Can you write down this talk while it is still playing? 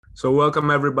So welcome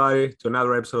everybody to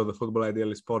another episode of the Football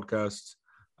Idealist podcast.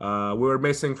 We were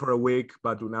missing for a week,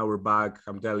 but now we're back.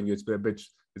 I'm telling you, it's been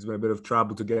a bit of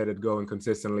trouble to get it going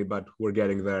consistently, but we're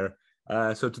getting there.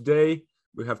 So today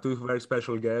we have two very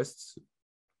special guests.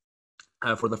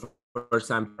 For the first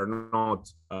time, they're not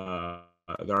the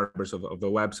members of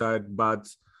the website, but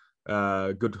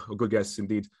good guests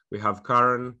indeed. We have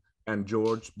Karen and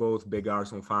George, both big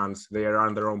Arsenal fans. They are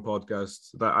on their own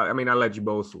podcasts. I'll let you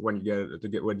both when you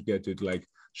get to like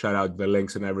shout out the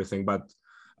links and everything. But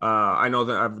I know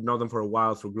that I've known them for a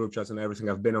while through group chats and everything.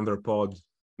 I've been on their pod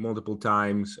multiple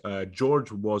times.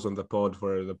 George was on the pod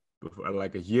for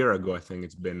like a year ago, I think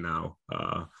it's been now.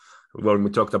 When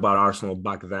we talked about Arsenal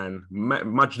back then,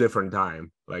 much different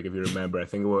time. Like if you remember, I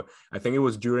think it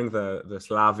was during the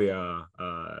Slavia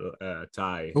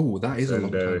tie. Oh, that is a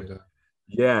long time ago.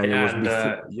 Yeah, and it was and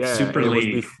before. Yeah, Super and it was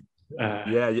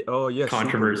League Oh, yes.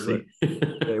 controversy.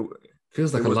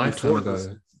 Feels like a lifetime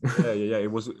ago. Yeah.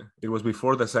 It was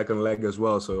before the second leg as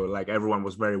well. So like everyone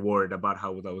was very worried about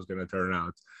how that was going to turn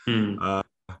out.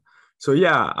 So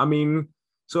yeah,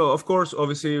 so of course,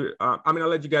 obviously, I'll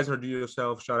let you guys introduce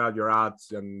yourself, shout out your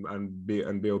ads and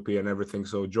BOP and everything.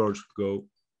 So George, go.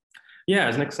 Yeah,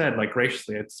 as Nick said, like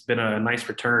graciously, it's been a nice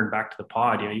return back to the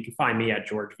pod. You can find me at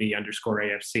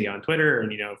GeorgeV_AFC on Twitter.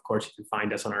 And, of course, you can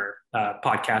find us on our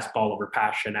podcast, Ball Over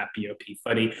Passion at BOP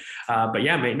Footy. But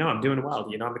yeah, mate, no, I'm doing well.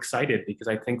 I'm excited because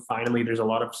I think finally there's a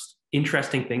lot of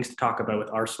interesting things to talk about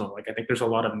with Arsenal. Like, I think there's a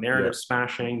lot of narrative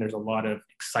smashing. There's a lot of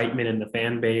excitement in the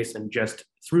fan base. And just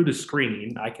through the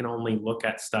screen, I can only look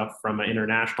at stuff from an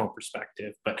international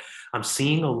perspective. But I'm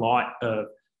seeing a lot of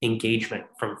engagement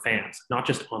from fans, not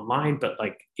just online, but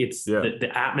like the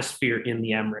atmosphere in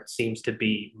the Emirates seems to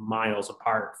be miles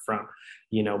apart from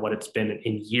what it's been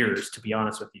in years, to be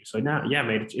honest with you. So now, yeah,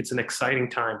 mate, it's an exciting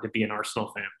time to be an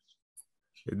Arsenal fan.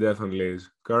 It definitely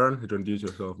is. Karen, introduce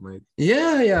yourself, mate.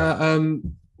 Yeah.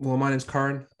 Well, my name's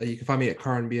Karen. You can find me at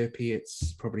Karen BOP.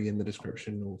 It's probably in the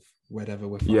description of whatever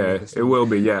we're finding. Yeah, it will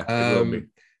be. Yeah, it will be.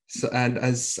 So, and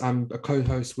as I'm a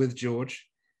co-host with George,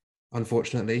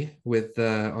 unfortunately, with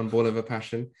on Ball Over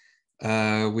Passion,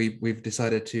 we've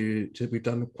decided to we've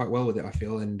done quite well with it, I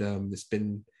feel, and it's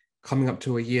been coming up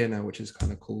to a year now, which is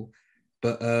kind of cool.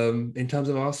 But in terms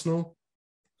of Arsenal,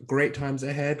 great times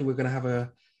ahead.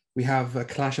 We have a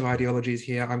clash of ideologies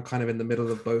here. I'm kind of in the middle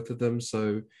of both of them,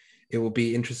 so it will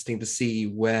be interesting to see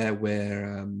where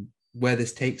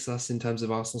this takes us in terms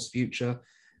of Arsenal's future.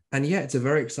 And yeah, it's a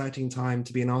very exciting time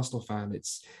to be an Arsenal fan.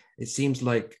 It seems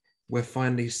like we're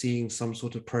finally seeing some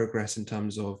sort of progress in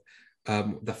terms of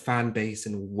the fan base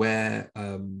and where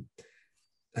I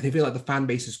feel like the fan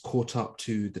base is caught up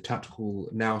to the tactical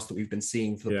nous that we've been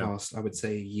seeing for the past, I would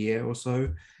say, year or so.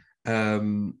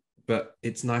 But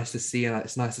it's nice to see, and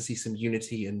it's nice to see some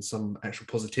unity and some actual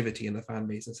positivity in the fan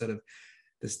base instead of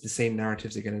the same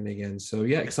narratives again and again. So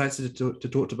yeah, excited to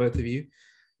talk to both of you.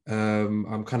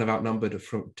 I'm kind of outnumbered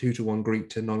from 2-1 Greek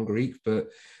to non-Greek, but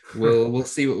we'll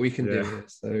see what we can do here.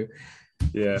 So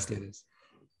yeah, let's do this.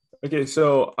 Okay,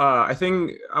 so I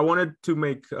think I wanted to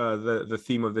make the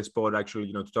theme of this pod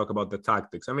actually, to talk about the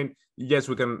tactics. Yes,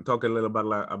 we can talk a little bit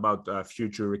about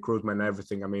future recruitment and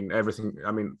everything.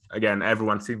 Again,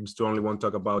 everyone seems to only want to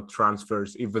talk about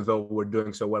transfers, even though we're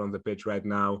doing so well on the pitch right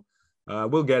now.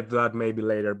 We'll get to that maybe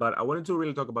later, but I wanted to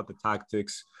really talk about the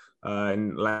tactics.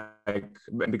 And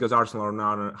because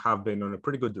Arsenal have been on a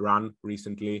pretty good run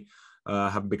recently,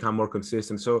 have become more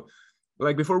consistent. So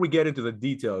before we get into the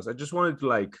details, I just wanted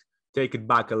to take it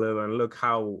back a little and look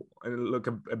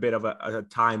a bit of a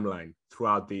timeline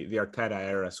throughout the Arteta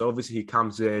era. So obviously he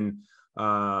comes in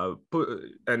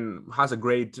and has a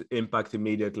great impact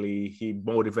immediately. He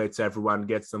motivates everyone,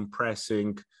 gets them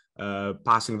pressing,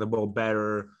 passing the ball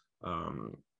better,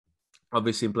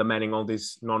 obviously implementing all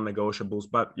these non-negotiables,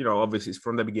 but obviously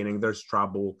from the beginning there's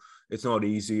trouble. It's not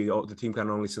easy. The team can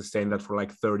only sustain that for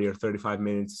 30 or 35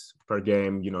 minutes per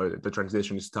game. The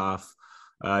transition is tough.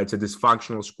 It's a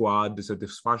dysfunctional squad. It's a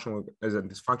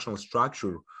dysfunctional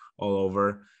structure all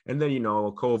over. And then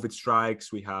COVID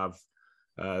strikes. We have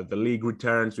the league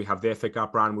returns. We have the FA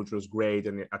Cup run, which was great,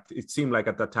 and it seemed like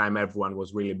at that time everyone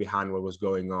was really behind what was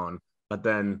going on. But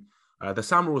then the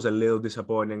summer was a little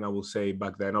disappointing, I will say,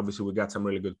 back then. Obviously, we got some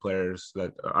really good players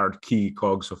that are key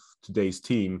cogs of today's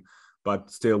team, but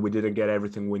still, we didn't get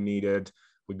everything we needed.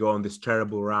 We go on this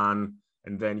terrible run.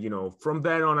 And then, from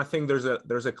then on, I think there's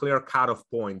a clear cutoff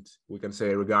point, we can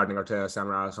say, regarding Arteta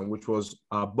Summer Allison, which was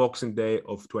Boxing Day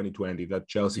of 2020, that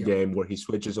Chelsea game where he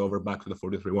switches over back to the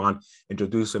 4-3-1,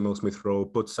 introduces Emile Smith Rowe,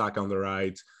 puts Saka on the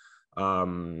right.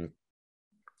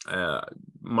 uh,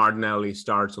 Martinelli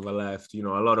starts on the left, a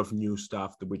lot of new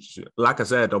stuff, which, like I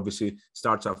said, obviously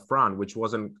starts up front, which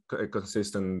wasn't a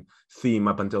consistent theme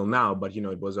up until now, but,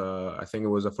 I think it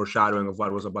was a foreshadowing of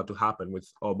what was about to happen with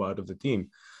all out of the team.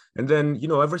 And then,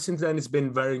 ever since then, it's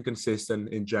been very inconsistent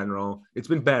in general. It's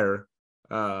been better.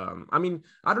 I mean,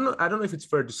 I don't know if it's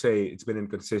fair to say it's been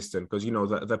inconsistent because,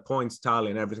 the points tally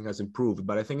and everything has improved,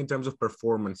 but I think in terms of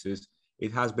performances,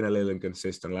 it has been a little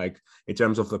inconsistent, like in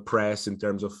terms of the press, in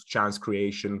terms of chance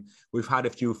creation. We've had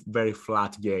a few very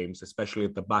flat games, especially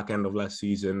at the back end of last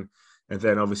season. And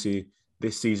then obviously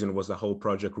this season was the whole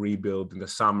project rebuild in the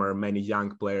summer, many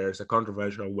young players, a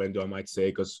controversial window, I might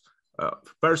say, because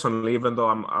personally, even though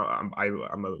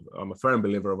I'm a firm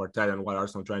believer of Arteta and what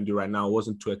Arsenal are trying to do right now, I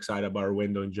wasn't too excited about our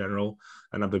window in general.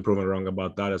 And I've been proven wrong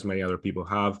about that, as many other people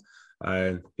have.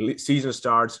 Season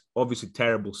starts, obviously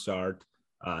terrible start.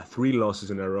 3 losses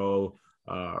in a row,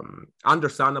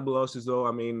 understandable losses though.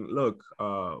 I mean, look,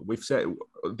 we've said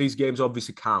these games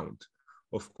obviously count,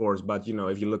 of course, but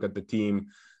if you look at the team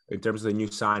in terms of the new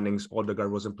signings,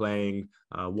 Odegaard wasn't playing,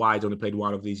 White only played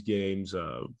one of these games,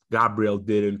 Gabriel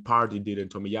didn't, Partey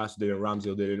didn't, Tomiyasu didn't,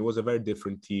 Ramsdale didn't. It was a very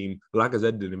different team.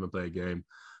 Lacazette didn't even play a game,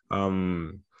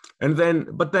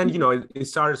 but then it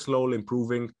started slowly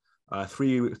improving.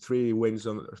 Three wins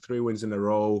in a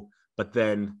row, but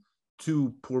then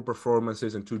 2 poor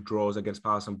performances and 2 draws against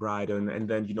Palace and Brighton, and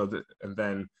then and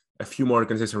then a few more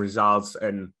consistent results,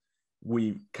 and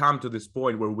we come to this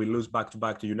point where we lose back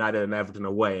to United and Everton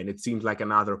away, and it seems like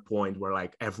another point where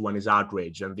like everyone is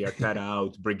outraged and the Arteta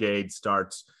out brigade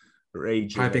starts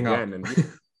raging again. And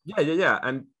yeah,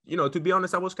 and to be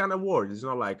honest, I was kind of worried. It's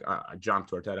not like I jumped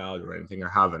to Arteta out or anything. I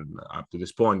haven't up to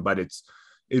this point, but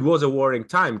it was a worrying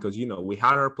time because we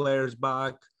had our players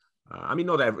back. I mean,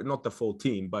 not the full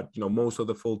team, but most of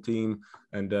the full team,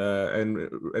 and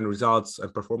results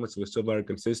and performance were still very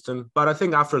consistent. But I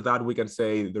think after that, we can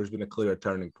say there's been a clear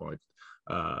turning point.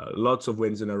 Lots of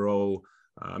wins in a row.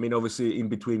 I mean, obviously, in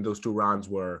between those 2 rounds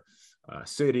were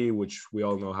City, which we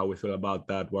all know how we feel about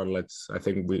that one. I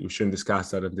think we shouldn't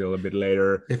discuss that until a bit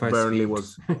later. Burnley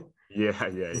was, yeah.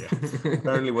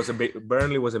 Burnley was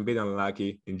a bit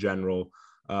unlucky in general.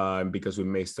 Because we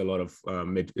missed a lot of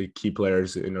key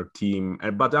players in our team.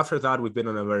 But after that, we've been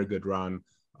on a very good run.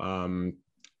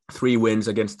 3 wins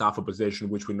against tough opposition,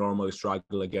 which we normally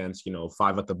struggle against,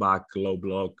 5 at the back, low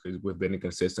block. We've been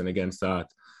inconsistent against that.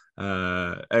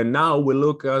 And now we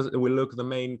look the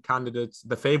main candidates,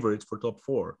 the favorites for top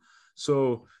 4.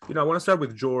 So, I want to start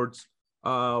with George.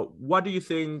 What do you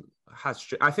think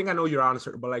I think I know your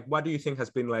answer, but like, what do you think has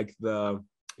been like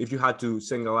if you had to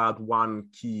single out one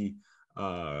key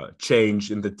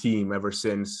change in the team ever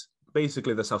since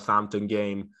basically the Southampton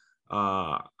game?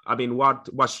 I mean,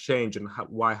 what's changed and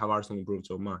why have Arsenal improved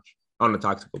so much on a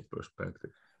tactical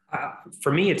perspective?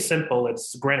 For me, it's simple.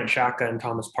 It's Granit Xhaka and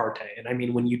Thomas Partey. And I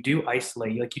mean, when you do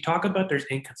isolate, like you talk about there's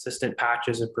inconsistent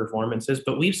patches of performances,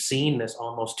 but we've seen this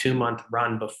almost 2-month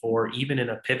run before, even in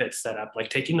a pivot setup, like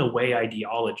taking away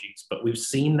ideologies. But we've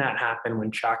seen that happen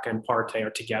when Xhaka and Partey are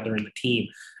together in the team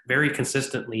very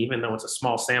consistently, even though it's a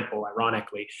small sample,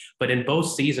 ironically. But in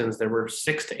both seasons, there were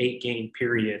 6 to 8 game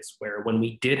periods where when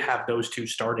we did have those 2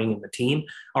 starting in the team,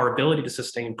 our ability to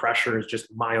sustain pressure is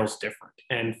just miles different.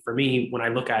 And for me, when I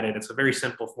look at it, it's a very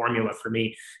simple formula for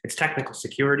me. It's technical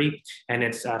security and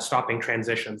it's stopping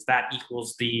transitions. That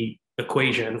equals the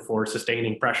equation for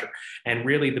sustaining pressure. And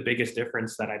really the biggest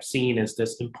difference that I've seen is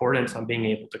this importance on being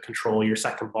able to control your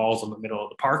second balls in the middle of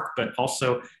the park, but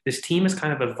also this team has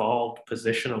kind of evolved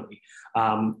positionally.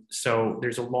 So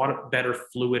there's a lot of better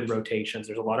fluid rotations.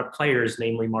 There's a lot of players,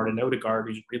 namely Martin Odegaard,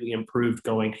 who's really improved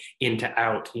going in to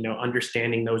out.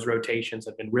 Understanding those rotations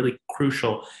have been really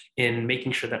crucial in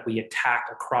making sure that we attack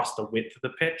across the width of the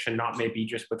pitch and not maybe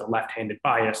just with a left-handed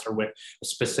bias or with a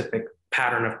specific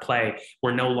pattern of play.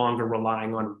 We're no longer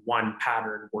relying on one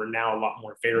pattern. We're now a lot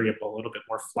more variable, a little bit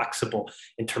more flexible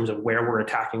in terms of where we're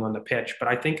attacking on the pitch. But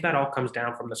I think that all comes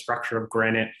down from the structure of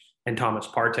Granit and Thomas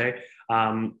Partey.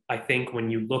 I think when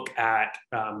you look at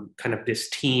kind of this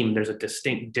team, there's a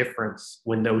distinct difference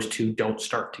when those 2 don't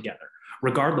start together.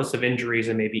 Regardless of injuries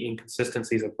and maybe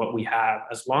inconsistencies of what we have,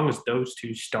 as long as those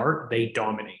 2 start, they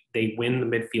dominate. They win the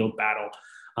midfield battle.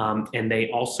 And they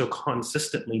also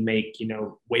consistently make,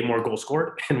 way more goals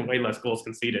scored and way less goals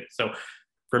conceded. So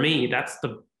for me, that's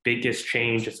the biggest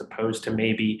change as opposed to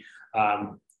maybe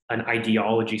an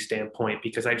ideology standpoint,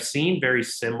 because I've seen very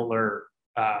similar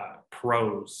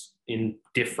pros in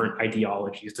different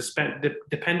ideologies,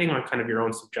 depending on kind of your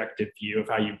own subjective view of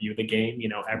how you view the game.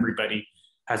 Everybody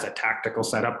has a tactical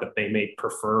setup that they may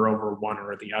prefer over one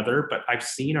or the other, but I've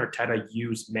seen Arteta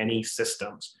use many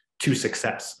systems to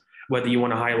success. Whether you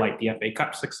want to highlight the FA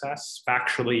Cup success,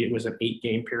 factually, it was an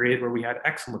 8-game period where we had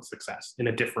excellent success in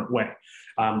a different way.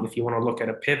 If you want to look at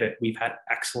a pivot, we've had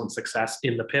excellent success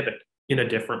in the pivot in a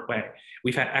different way.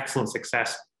 We've had excellent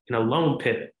success in a lone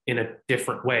pivot in a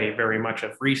different way, very much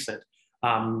of recent.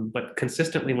 But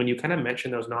consistently, when you kind of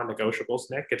mention those non-negotiables,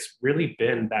 Nick, it's really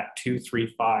been that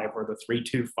 2-3-5 or the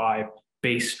 3-2-5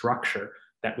 base structure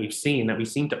that we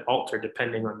seem to alter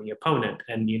depending on the opponent.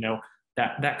 And,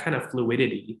 that kind of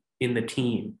fluidity in the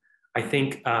team, I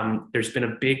think there's been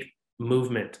a big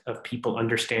movement of people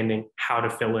understanding how to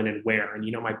fill in and where. And,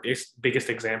 my biggest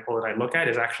example that I look at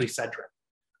is actually Cedric,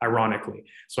 ironically.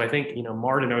 So I think,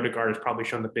 Martin Odegaard has probably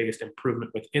shown the biggest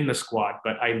improvement within the squad,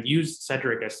 but I've used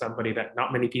Cedric as somebody that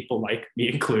not many people like, me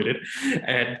included,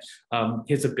 and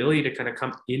his ability to kind of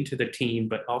come into the team,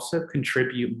 but also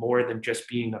contribute more than just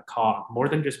being a cog, more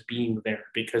than just being there,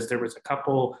 because there was a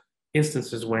couple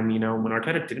instances when, when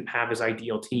Arteta didn't have his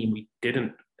ideal team, we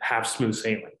didn't have smooth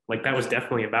sailing. Like, that was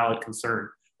definitely a valid concern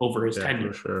over his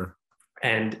tenure. For sure.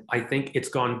 And I think it's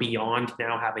gone beyond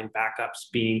now having backups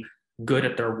being good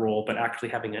at their role, but actually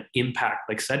having an impact.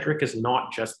 Like, Cedric is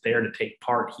not just there to take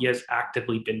part. He has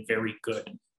actively been very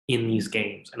good in these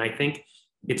games. And I think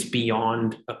it's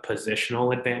beyond a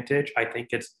positional advantage. I think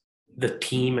it's the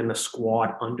team and the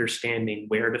squad understanding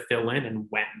where to fill in and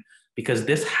when, because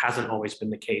this hasn't always been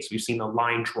the case. We've seen the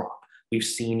line drop. We've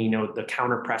seen, the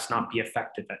counter press not be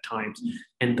effective at times.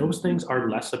 And those things are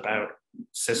less about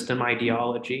system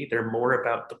ideology. They're more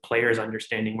about the players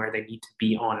understanding where they need to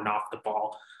be on and off the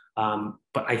ball.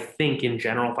 But I think in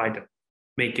general, if I had to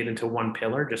make it into one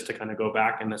pillar, just to kind of go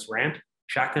back in this rant,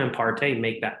 Xhaka and Partey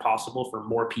make that possible for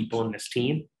more people in this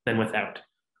team than without.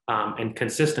 And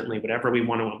consistently, whatever we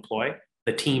want to employ,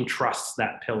 the team trusts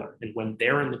that pillar. And when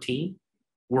they're in the team,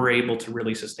 we're able to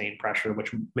really sustain pressure,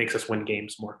 which makes us win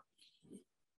games more.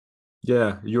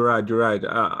 Yeah, you're right.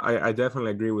 I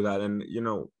definitely agree with that. And,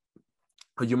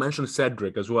 you mentioned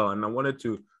Cedric as well. And I wanted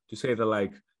to say that,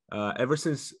 like, ever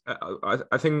since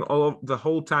I think the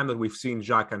whole time that we've seen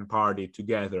Xhaka and Partey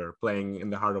together playing in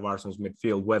the heart of Arsenal's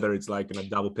midfield, whether it's like in a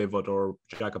double pivot or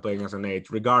Xhaka playing as an 8,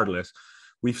 regardless,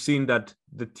 we've seen that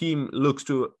the team looks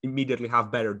to immediately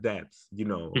have better depth.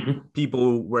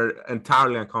 People were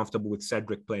entirely uncomfortable with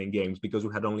Cedric playing games because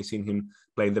we had only seen him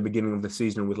play in the beginning of the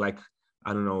season with, like,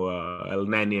 I don't know, El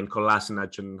Neni and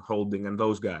Kolasinac and Holding and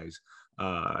those guys.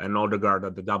 And Odegaard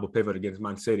at the double pivot against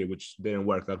Man City, which didn't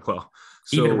work that well.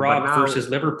 So, even Rob versus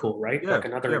Liverpool, right? Yeah, like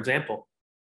another example.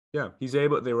 Yeah, they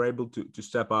were able to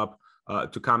step up,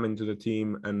 to come into the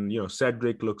team. And,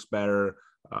 Cedric looks better.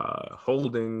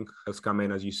 Holding has come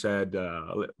in, as you said.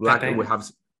 Pepe,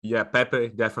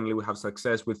 definitely we have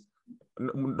success with,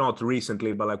 not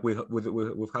recently, but like we've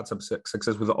had some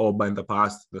success with Alba in the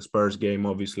past, the Spurs game,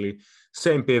 obviously.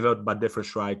 Same pivot, but different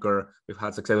striker. We've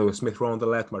had success with Smith Rowe on the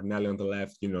left, Martinelli on the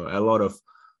left, a lot of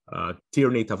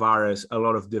Tierney, Tavares, a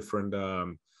lot of different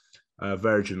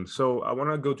versions. So I want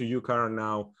to go to you, Karen,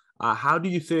 now. How do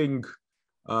you think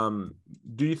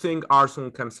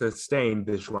Arsenal can sustain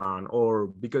this run? Or,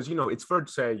 because, it's fair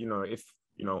to say,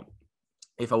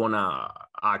 if I want to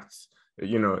act,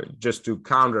 just to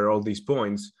counter all these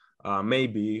points,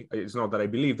 maybe it's not that I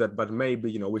believe that, but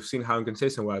maybe, we've seen how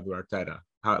inconsistent we are with Arteta.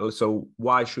 So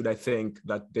why should I think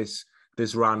that this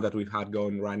run that we've had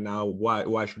going right now,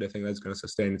 why should I think that's going to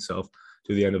sustain itself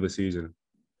to the end of the season?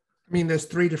 I mean, there's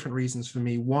 3 different reasons for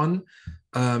me. One,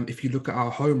 if you look at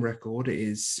our home record,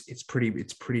 it's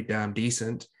pretty damn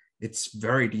decent. It's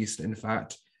very decent, in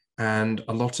fact. And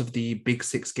a lot of the big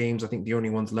 6 games, I think the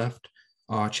only ones left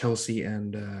are Chelsea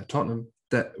and Tottenham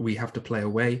that we have to play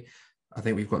away. I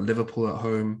think we've got Liverpool at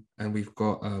home and we've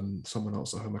got someone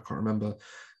else at home. I can't remember.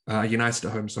 United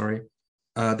at home, sorry.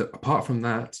 Apart from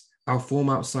that, our form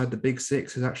outside the big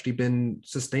 6 has actually been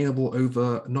sustainable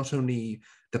over not only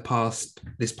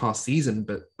this past season,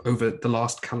 but over the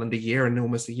last calendar year and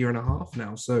almost a year and a half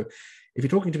now. So if you're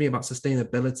talking to me about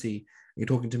sustainability, you're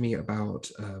talking to me about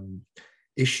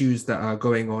issues that are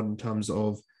going on in terms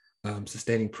of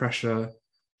sustaining pressure,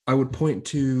 I would point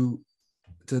to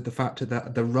the fact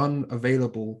that the run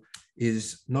available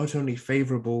is not only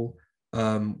favorable,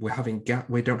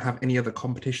 we don't have any other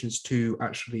competitions to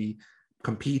actually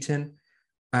compete in,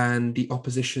 and the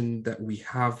opposition that we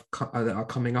have that are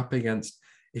coming up against,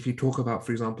 if you talk about,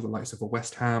 for example, the likes of a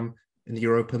West Ham in the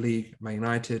Europa League, Man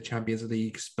United, Champions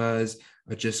League, Spurs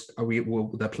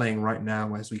they're playing right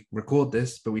now as we record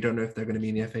this, but we don't know if they're going to be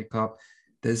in the FA Cup.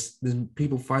 There's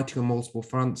people fighting on multiple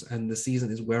fronts, and the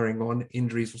season is wearing on.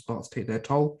 Injuries will start to take their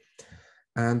toll.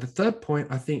 And the third point,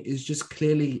 I think, is just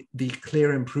clearly the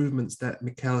clear improvements that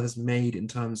Mikel has made in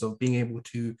terms of being able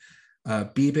to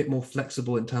be a bit more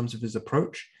flexible in terms of his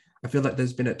approach. I feel like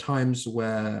there's been at times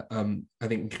where I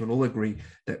think we can all agree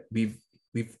that we've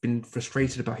been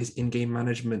frustrated about his in-game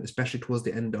management, especially towards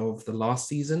the end of the last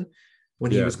season,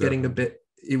 when he was getting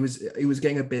he was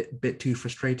getting a bit too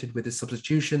frustrated with his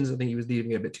substitutions. I think he was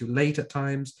leaving it a bit too late at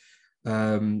times.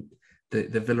 The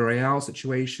Villarreal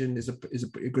situation is a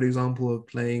good example of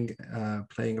playing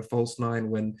a false nine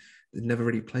when they've never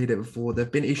really played it before. There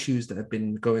have been issues that have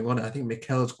been going on. I think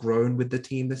Mikel's grown with the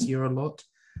team this year a lot.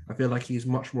 I feel like he's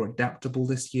much more adaptable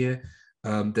this year.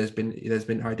 There's been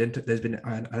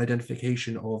an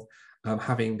identification of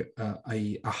having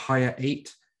a higher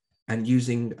 8 and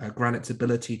using Granit's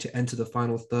ability to enter the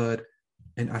final third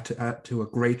and to a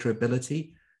greater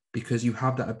ability, because you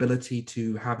have that ability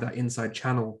to have that inside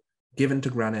channel given to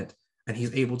Granit, and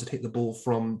he's able to take the ball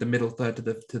from the middle third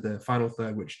to the final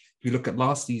third, which if you look at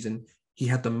last season, he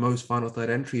had the most final third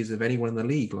entries of anyone in the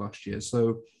league last year.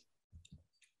 So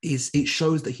it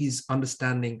shows that he's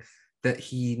understanding that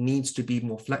he needs to be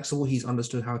more flexible. He's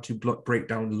understood how to break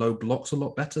down low blocks a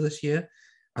lot better this year.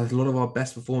 And a lot of our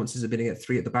best performances have been at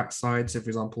 3 at the backside. So, for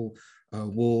example,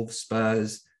 Wolves,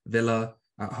 Spurs, Villa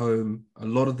at home, a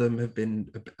lot of them have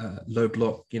been low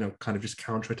block, kind of just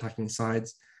counter-attacking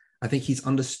sides. I think he's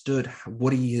understood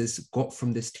what he has got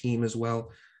from this team as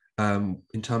well,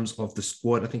 in terms of the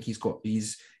squad. I think he's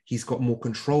got more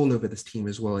control over this team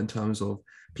as well, in terms of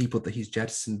people that he's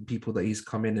jettisoned, people that he's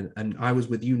come in. And I was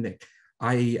with you, Nick.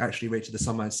 I actually rated the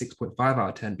summer at 6.5 out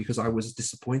of 10 because I was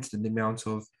disappointed in the amount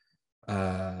of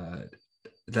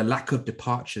the lack of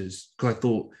departures. Because I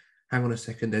thought, hang on a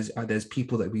second, there's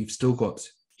people that we've still got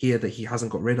here that he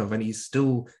hasn't got rid of, and he's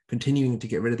still continuing to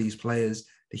get rid of these players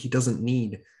that he doesn't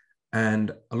need.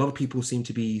 And a lot of people seem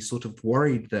to be sort of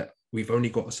worried that we've only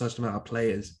got a certain amount of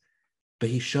players, but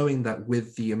he's showing that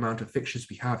with the amount of fixtures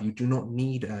we have, you do not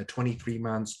need a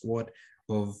 23-man squad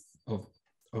of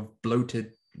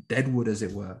bloated deadwood, as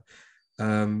it were.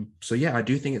 So yeah, I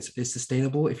do think it's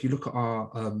sustainable. If you look at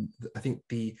our, I think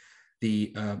the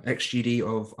XGD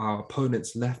of our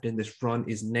opponents left in this run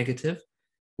is negative,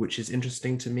 which is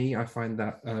interesting to me. I find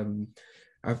that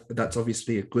that's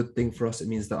obviously a good thing for us. It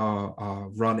means that our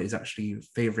run is actually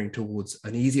favoring towards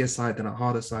an easier side than a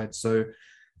harder side. So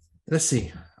let's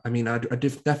see. I mean, I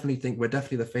definitely think we're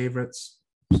definitely the favorites.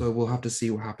 So we'll have to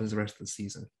see what happens the rest of the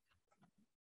season.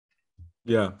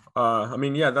 Yeah, I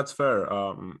mean, yeah, that's fair.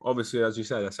 Obviously, as you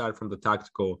said, aside from the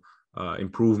tactical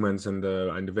improvements and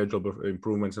the individual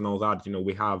improvements and all that,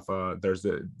 we have there's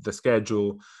the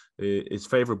schedule is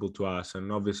favorable to us,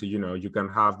 and obviously, you can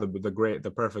have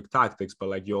the perfect tactics, but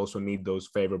like you also need those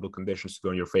favorable conditions to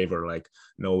go in your favor, like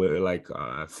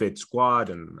fit squad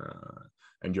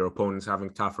and your opponents having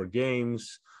tougher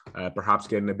games. Perhaps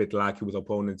getting a bit lucky with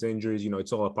opponents' injuries.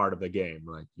 It's all a part of the game.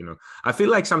 I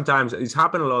feel like sometimes it's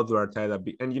happened a lot with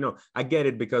Arteta, and I get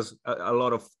it because a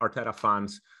lot of Arteta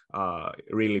fans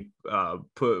really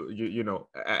put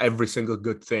every single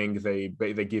good thing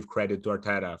they give credit to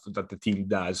Arteta that the team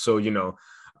does. So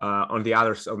on the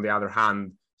other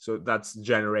hand, so that's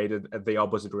generated the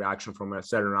opposite reaction from a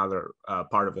certain other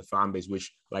part of the fan base,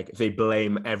 which they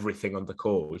blame everything on the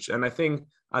coach. And I think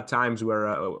at times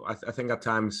at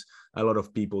times a lot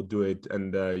of people do it,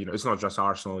 and it's not just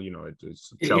Arsenal.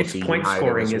 It's Chelsea. It's point United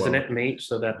scoring, well. isn't it, mate?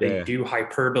 So that they do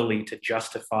hyperbole to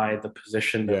justify the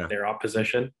position of their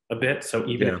opposition a bit. So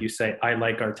even if you say I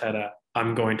like Arteta,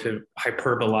 I'm going to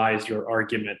hyperbolize your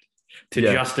argument to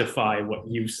justify what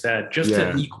you said, just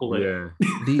to equal it.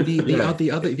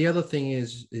 The other thing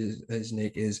is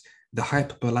Nick, is the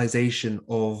hyperbolization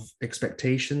of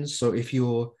expectations. So if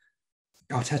you're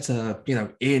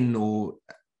Arteta, in or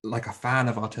like a fan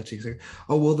of Arteta, you say,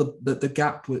 oh well, the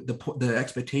gap with the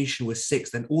expectation was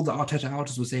 6th, then all the Arteta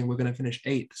outers were saying we're going to finish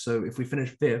 8th. So if we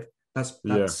finish 5th,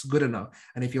 that's good enough.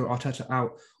 And if you're Arteta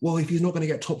out, well, if he's not going to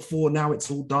get top 4 now,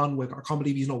 it's all done. I can't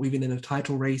believe he's not even in a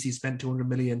title race. He spent 200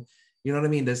 million. You know what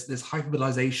I mean? There's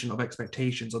hyperbolization of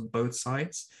expectations on both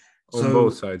sides. On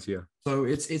both sides, yeah. So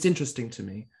it's interesting to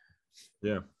me.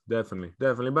 Yeah, definitely.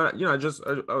 But just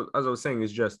as I was saying,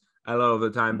 it's just a lot of the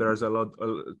time there's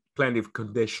plenty of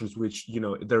conditions which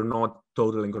they're not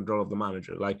totally in control of the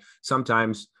manager. Like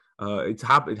sometimes it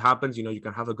happens. You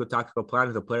can have a good tactical plan,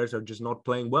 and the players are just not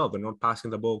playing well. They're not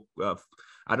passing the ball.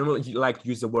 I don't like to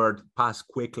use the word pass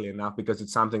quickly enough because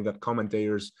it's something that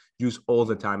commentators use all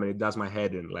the time, and it does my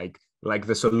head in. Like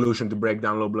the solution to break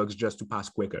down low blocks just to pass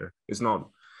quicker. It's not.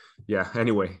 Yeah.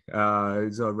 Anyway,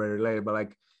 it's not very related,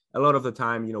 but a lot of the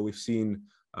time, we've seen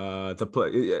I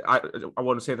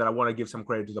want to say that I want to give some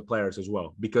credit to the players as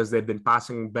well, because they've been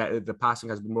passing better. The passing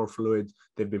has been more fluid.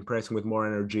 They've been pressing with more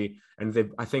energy, and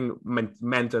I think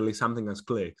mentally something has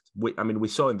clicked. We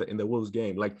saw in the Wolves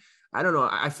game. Like, I don't know.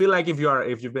 I feel like if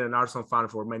you've been an Arsenal fan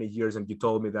for many years and you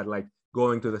told me that, like,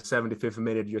 going to the 75th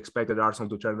minute you expected Arsenal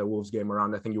to turn the Wolves game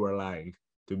around, I think you were lying,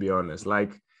 to be honest.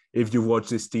 Like, if you watch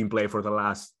this team play for the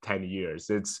last 10 years,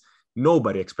 it's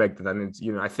nobody expected. And it's,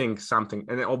 I think something,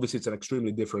 and obviously it's an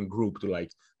extremely different group to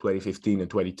like 2015 and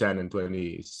 2010 and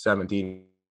 2017.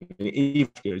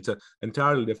 It's an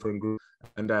entirely different group,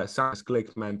 and something's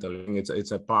clicked mentally.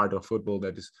 It's a part of football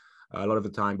that is a lot of the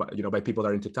time, but by people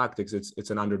that are into tactics, it's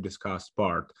an under discussed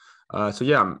part. So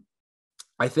yeah,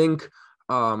 I think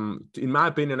in my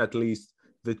opinion, at least,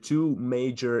 the two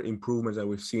major improvements that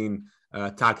we've seen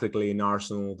tactically in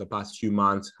Arsenal the past few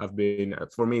months have been,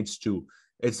 for me, it's two.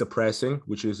 It's the pressing,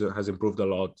 which has improved a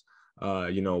lot.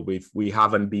 We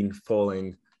haven't been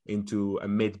falling into a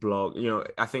mid block.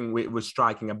 I think we're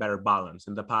striking a better balance.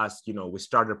 In the past, we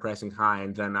started pressing high,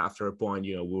 and then after a point,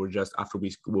 we were just, after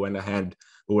we went ahead,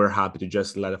 we were happy to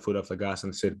just let a foot off the gas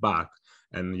and sit back.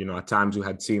 And at times we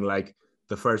had seen like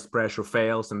the first pressure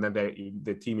fails, and then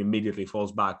the team immediately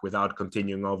falls back without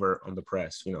continuing over on the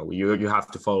press. You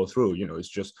have to follow through.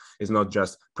 It's not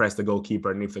just press the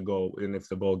goalkeeper, and if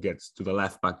the ball gets to the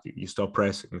left back, you stop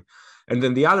pressing. And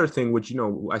then the other thing, which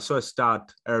I saw a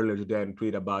stat earlier today and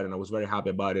tweet about, and I was very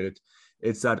happy about it.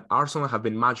 It's that Arsenal have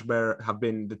been much better, have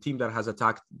been the team that has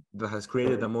attacked, that has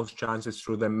created the most chances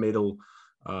through the middle,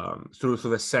 through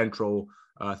the central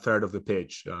third of the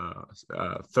pitch,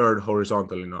 third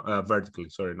horizontally, vertically.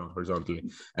 Sorry, not horizontally.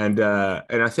 And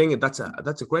I think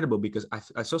that's incredible, because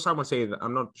I saw someone say that,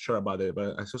 I'm not sure about it,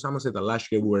 but I saw someone say that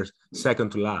last year we were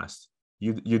second to last.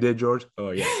 You did, George?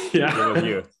 Oh yeah, yeah, it was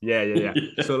you. Yeah.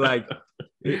 So like,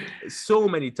 so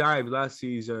many times last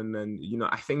season, and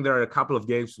I think there are a couple of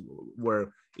games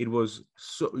where it was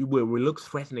where we looked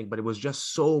threatening, but it was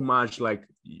just so much like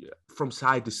from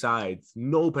side to side,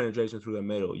 no penetration through the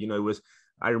middle. It was.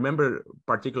 I remember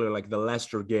particularly like the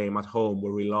Leicester game at home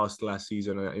where we lost last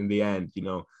season in the end.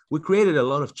 We created a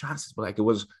lot of chances, but like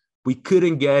we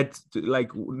couldn't get to, like,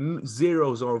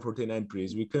 0 zone 14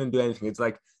 entries. We couldn't do anything. It's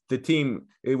like the team,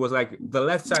 it was like the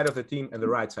left side of the team and the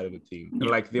right side of the team. And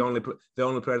like the only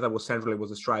player that was centrally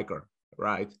was a striker.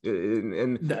 Right.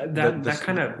 And that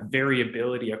kind of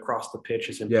variability across the pitch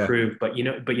is improved.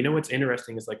 Yeah. But what's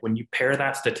interesting is, like, when you pair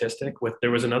that statistic with, there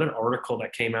was another article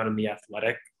that came out in The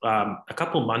Athletic a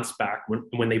couple months back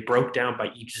when they broke down by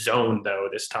each zone, though,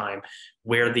 this time,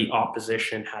 where the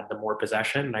opposition had the more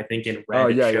possession. And I think in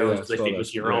red it shows, I think it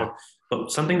was your own. But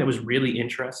something that was really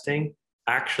interesting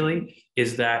actually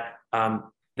is that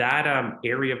that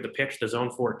area of the pitch, the zone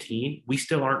 14, we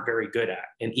still aren't very good at.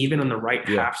 And even in the right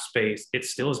half space, it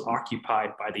still is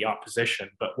occupied by the opposition.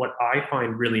 But what I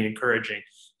find really encouraging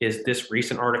is this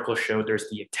recent article showed there's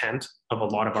the intent of a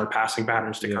lot of our passing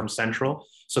patterns to come central.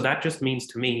 So that just means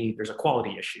to me there's a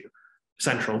quality issue.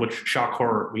 Central, which, shock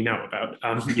horror, we know about,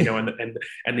 and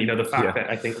the fact that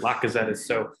I think Lacazette is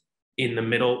so in the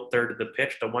middle third of the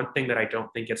pitch. The one thing that I don't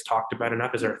think gets talked about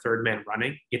enough is our third man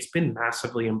running. It's been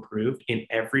massively improved in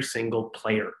every single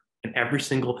player, and every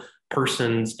single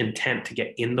person's intent to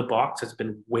get in the box has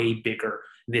been way bigger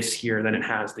this year than it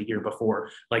has the year before.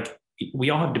 Like, we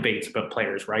all have debates about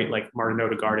players, right? Like Martin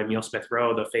Odegaard, Emile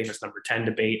Smith-Rowe, the famous number 10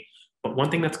 debate. But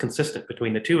one thing that's consistent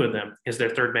between the two of them is their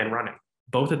third man running.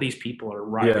 Both of these people are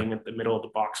arriving at the middle of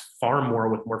the box far more,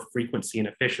 with more frequency and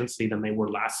efficiency than they were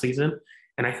last season.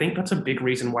 And I think that's a big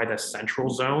reason why the central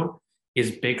zone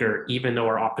is bigger, even though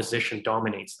our opposition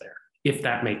dominates there, if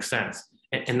that makes sense.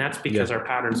 And that's because our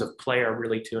patterns of play are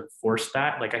really to enforce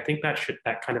that. Like, I think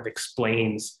that kind of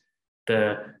explains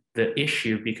the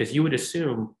issue, because you would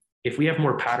assume if we have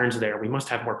more patterns there, we must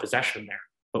have more possession there,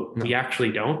 but we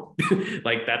actually don't.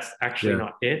 Like, that's actually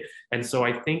not it. And so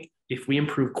I think if we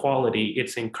improve quality,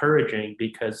 it's encouraging,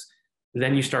 because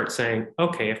then you start saying,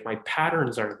 okay, if my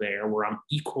patterns are there where I'm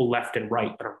equal left and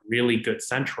right, but I'm really good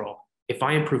central, if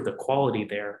I improve the quality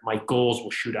there, my goals will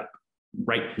shoot up,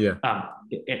 right? Yeah.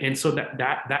 And so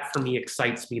that for me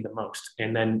excites me the most.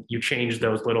 And then you change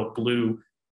those little blue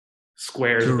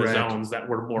squares of the zones that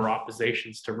were more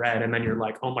oppositions to red, and then you're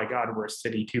like, oh my God, we're a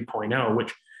City 2.0,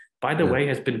 which, by the way,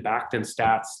 has been backed in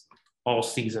stats all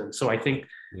season. So I think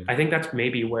that's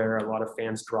maybe where a lot of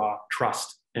fans draw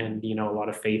trust and a lot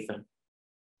of faith in.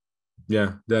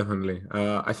 Yeah, definitely.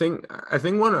 I think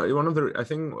one of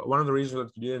the reasons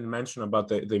that you didn't mention about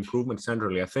the improvement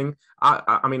centrally, I think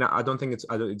I don't think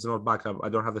it's not backed up. I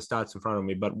don't have the stats in front of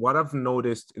me, but what I've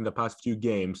noticed in the past few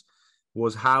games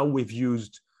was how we've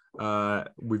used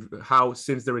with how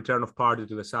since the return of Partey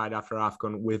to the side after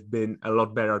AFCON, we've been a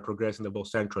lot better at progressing the ball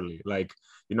centrally. Like,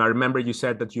 I remember you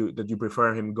said that you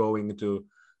prefer him going to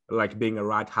like being a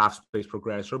right half space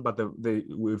progressor, but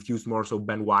we've used more so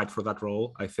Ben White for that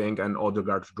role, I think, and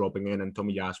Odegaard dropping in, and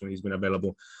Tomiyasu when he's been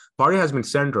available. Partey has been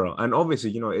central, and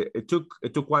obviously, it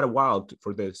took quite a while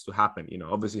for this to happen.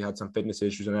 Obviously he had some fitness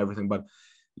issues and everything, but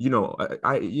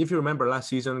if you remember last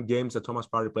season, games that Thomas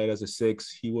Partey played as a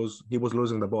 6, he was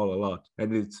losing the ball a lot,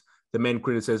 and it's the main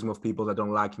criticism of people that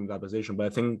don't like him in that position. But I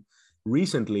think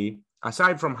recently,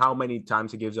 aside from how many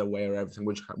times he gives away or everything,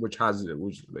 which has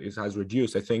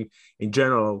reduced, I think in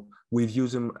general we've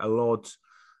used him a lot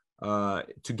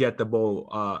to get the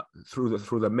ball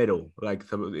through the middle. Like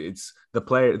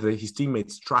his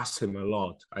teammates trust him a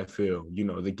lot. I feel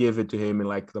they give it to him in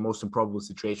like the most improbable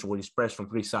situation where he's pressed from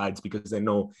 3 sides because they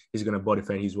know he's going to body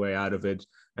fend his way out of it.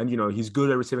 And he's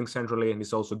good at receiving centrally, and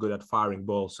he's also good at firing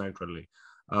balls centrally.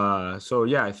 So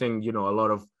yeah, I think a lot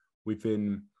of we've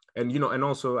been. And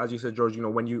also, as you said, George,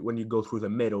 when you go through the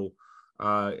middle,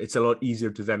 it's a lot easier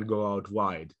to then go out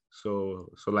wide. So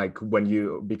like when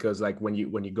you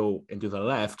go into the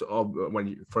left, or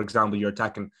for example, you're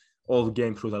attacking all the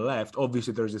game through the left,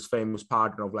 obviously there's this famous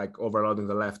pattern of like overloading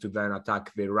the left to then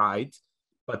attack the right.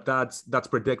 But that's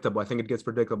predictable. I think it gets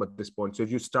predictable at this point. So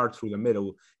if you start through the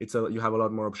middle, you have a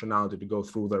lot more optionality to go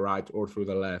through the right or through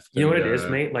the left. You know what it is,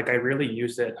 mate? Like I really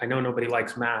use it. I know nobody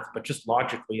likes math, but just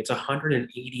logically, it's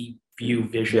 180 view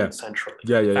vision centrally.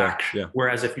 Yeah.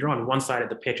 Whereas if you're on one side of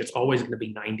the pitch, it's always going to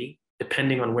be 90,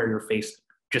 depending on where you're facing.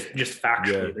 Just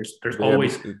factually, there's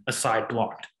always a side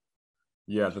blocked.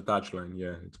 Yeah, the touchline.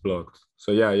 Yeah, it's blocked.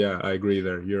 So yeah, I agree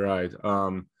there. You're right.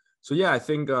 So yeah, I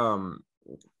think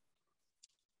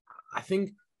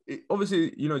obviously,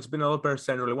 it's been a lot better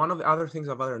centrally. One of the other things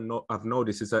I've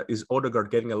noticed is Odegaard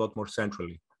getting a lot more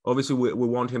centrally. Obviously, we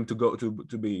want him to go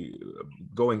to be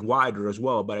going wider as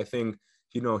well. But I think,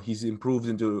 he's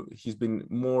improved he's been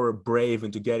more brave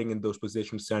into getting in those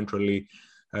positions centrally.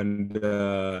 And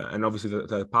obviously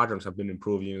the patterns have been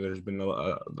improving. There's been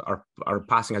our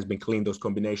passing has been clean. Those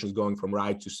combinations going from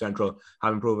right to central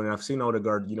have improved. And I've seen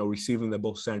Odegaard, receiving the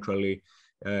ball centrally,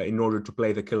 in order to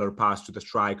play the killer pass to the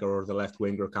striker or the left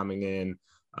winger coming in,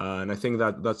 and I think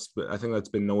that's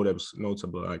been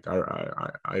noticeable. Like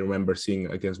I remember seeing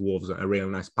against Wolves a real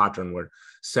nice pattern where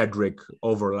Cedric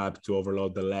overlapped to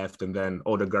overload the left, and then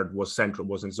Odegaard was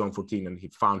in zone 14, and he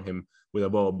found him with a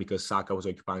ball because Saka was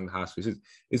occupying the half space.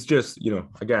 It's just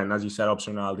again, as you said,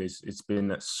 optionality. It's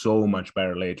been so much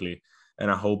better lately,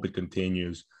 and I hope it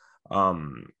continues.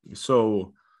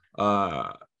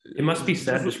 It must be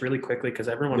said just really quickly, because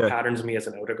everyone patterns me as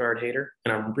an Odegaard hater,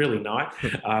 and I'm really not.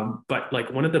 But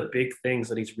like one of the big things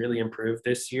that he's really improved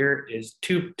this year is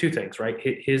two things, right?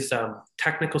 His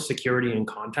technical security and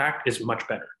contact is much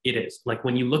better. It is. Like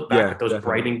when you look back at those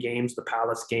Brighton games, the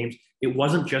Palace games, it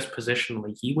wasn't just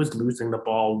positionally. He was losing the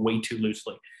ball way too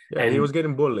loosely. Yeah, and he was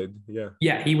getting bullied.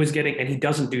 Yeah, he was getting, and he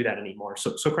doesn't do that anymore.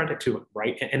 So credit to him,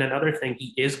 right? And another thing,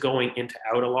 he is going into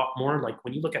out a lot more. Like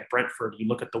when you look at Brentford, you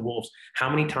look at the Wolves, how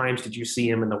many times did you see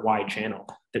him in the wide channel?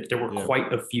 That there were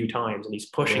quite a few times, and he's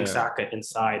pushing Saka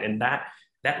inside. And that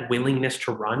willingness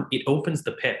to run, it opens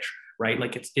the pitch, right?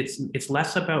 Like it's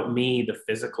less about me, the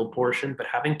physical portion, but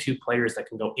having two players that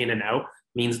can go in and out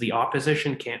means the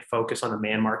opposition can't focus on a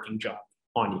man marking job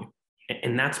on you.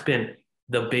 And that's been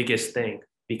the biggest thing,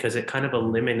 because it kind of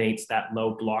eliminates that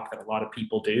low block that a lot of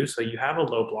people do. So you have a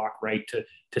low block, right,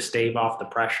 to stave off the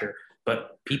pressure.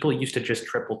 But people used to just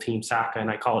triple team Saka, and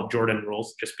I call it Jordan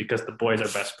rules just because the boy's our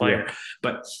best player.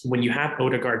 But when you have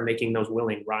Odegaard making those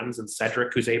willing runs and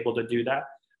Cedric who's able to do that,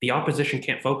 the opposition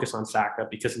can't focus on Saka,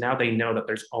 because now they know that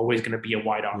there's always going to be a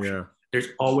wide option. There's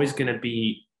always going to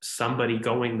be somebody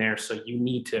going there. So you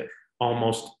need to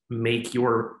almost make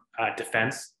your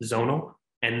defense zonal,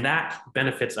 and that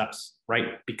benefits us,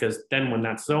 right? Because then when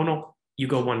that's zonal, you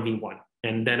go 1v1,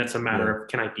 and then it's a matter of,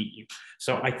 can I beat you?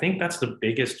 So I think that's the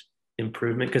biggest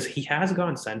improvement, because he has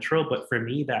gone central, but for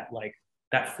me,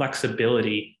 that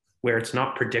flexibility where it's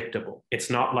not predictable.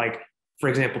 It's not like, for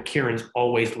example, Kieran's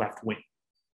always left wing.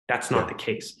 That's not the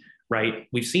case, right?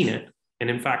 We've seen it. And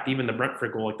in fact, even the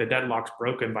Brentford goal, like the deadlock's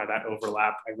broken by that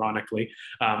overlap, ironically,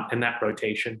 and that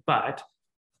rotation. But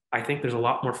I think there's a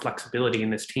lot more flexibility in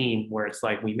this team where it's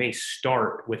like we may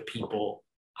start with people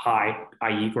high,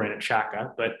 i.e. Granit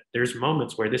Xhaka, but there's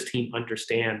moments where this team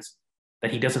understands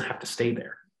that he doesn't have to stay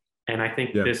there. And I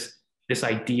think this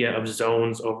idea of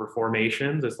zones over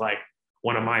formations is like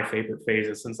one of my favorite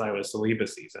phases since I was Saliba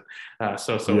season,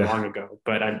 so long ago.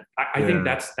 But I think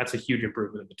that's a huge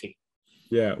improvement in the team.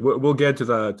 Yeah, we'll get to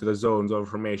the zones or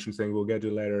formation thing. We'll get to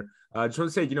later. I just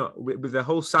want to say, with the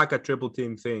whole Saka triple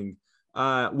team thing,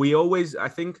 we always, I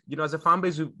think, as a fan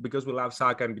base, because we love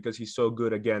Saka and because he's so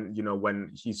good again,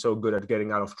 when he's so good at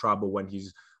getting out of trouble when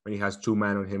he has two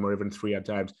men on him or even three at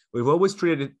times, we've always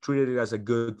treated it as a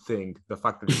good thing, the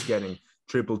fact that he's getting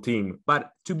triple team.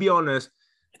 But to be honest,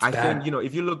 I think,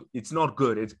 if you look, it's not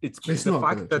good. It's the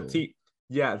fact that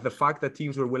the fact that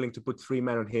teams were willing to put three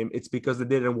men on him, it's because they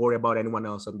didn't worry about anyone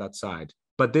else on that side.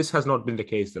 But this has not been the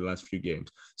case the last few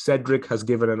games. Cedric has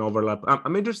given an overlap.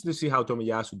 I'm interested to see how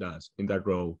Tomiyasu does in that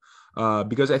role,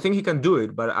 because I think he can do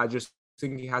it, but I just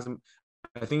think he hasn't.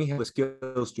 I think he has the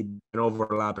skills to an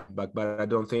overlap back, but I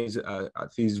don't think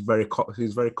he's very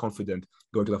confident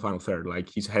going to the final third. Like,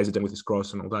 he's hesitant with his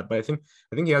cross and all that. But I think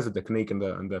he has the technique and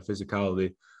the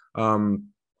physicality.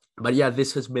 But yeah,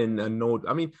 this has been a note.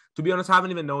 I mean, to be honest, I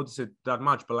haven't even noticed it that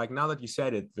much. But like, now that you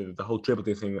said it, the whole triple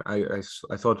thing, I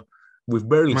thought we've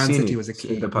barely Man seen City it. was a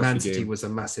key. Man City was a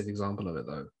massive example of it,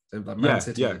 though. Like Man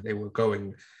City, they were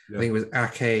going. I think it was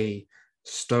Ake,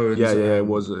 Stones. It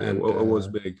was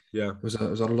big. Yeah, it was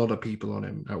a lot of people on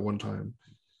him at one time.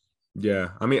 Yeah,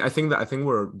 I mean, I think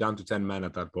we're down to 10 men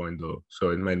at that point, though,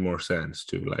 so it made more sense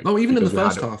to like. No, even in the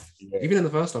first half,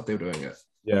 they were doing it.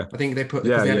 Yeah, I think they put.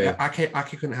 Ake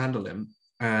couldn't handle him,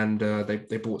 and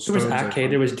they bought. There was Ake,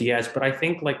 there was Diaz, but I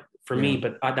think like for me,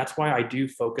 but that's why I do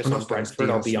focus on Brentford.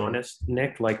 I'll be honest,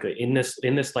 Nick. Like in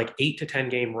this like 8 to 10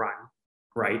 game run,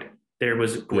 right? There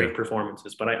was great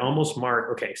performances, but I almost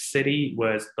marked. Okay, City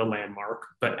was the landmark,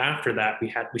 but after that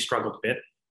we struggled a bit.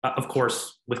 Of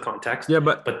course, with context. Yeah,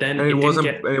 but then it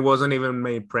wasn't even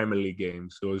many Premier League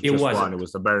games. It was just one. It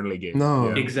was the Burnley game.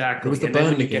 No, exactly. It was the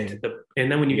Burnley game.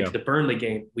 And then when you get to the Burnley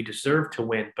game, we deserved to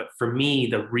win. But for me,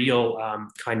 the real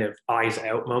kind of eyes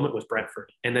out moment was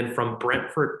Brentford. And then from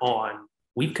Brentford on,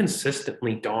 we've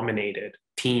consistently dominated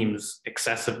teams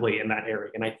excessively in that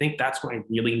area. And I think that's when I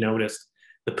really noticed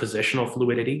the positional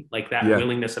fluidity, like that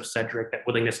willingness of Cedric, that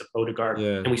willingness of Odegaard.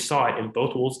 Yeah. And we saw it in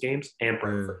both Wolves games and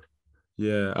Brentford.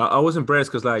 Yeah, I was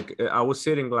impressed because like I was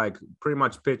sitting like pretty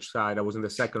much pitch side. I was in the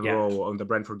second row on the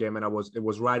Brentford game, and it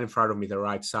was right in front of me, the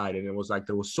right side, and it was like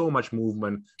there was so much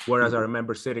movement. Whereas I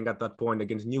remember sitting at that point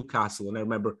against Newcastle, and I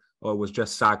remember it was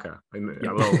just Saka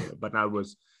alone, but now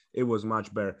it was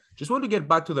much better. Just want to get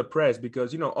back to the press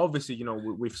because obviously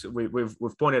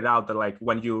we've pointed out that like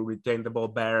when you retain the ball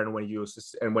better and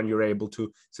when you're able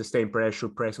to sustain pressure,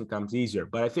 pressing comes easier.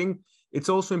 But I think it's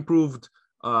also improved.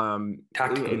 In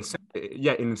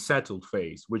settled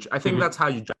phase, which I think that's how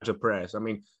you judge a press. I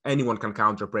mean, anyone can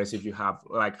counter press if you have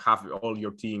like half all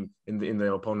your team in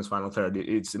the opponent's final third.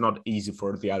 It's not easy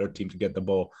for the other team to get the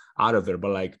ball out of there, but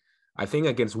like I think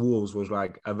against Wolves was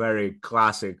like a very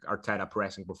classic Arteta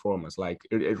pressing performance. Like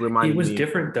it reminded me. It was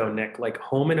different though, Nick. Like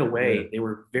home and away, they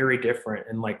were very different.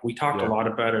 And like we talked a lot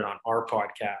about it on our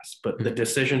podcast, but the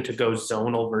decision to go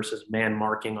zonal versus man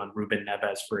marking on Ruben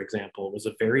Neves, for example, was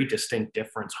a very distinct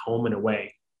difference home and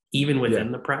away, even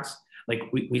within the press. Like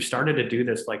we've started to do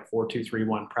this like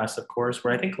 4-2-3-1 press, of course,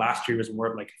 where I think last year was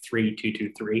more like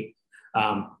 3-2-2-3.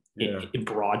 In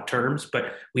broad terms,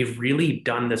 but we've really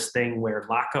done this thing where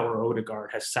Laka or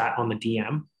Odegaard has sat on the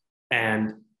DM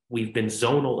and we've been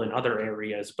zonal in other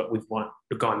areas, but we've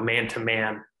gone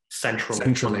man-to-man centrally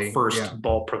on the first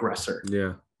ball progressor.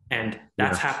 Yeah. And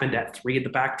that's happened at 3 of the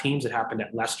back teams. It happened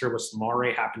at Leicester with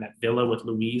Samare, it happened at Villa with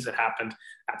Luiz, it happened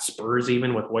at Spurs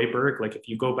even with Højbjerg. Like if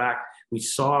you go back, we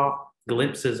saw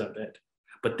glimpses of it.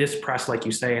 But this press, like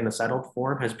you say, in the settled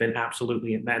form has been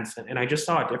absolutely immense. And I just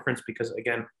saw a difference because,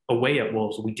 again, away at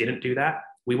Wolves, we didn't do that.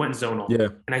 We went zonal. Yeah.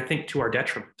 And I think to our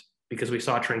detriment because we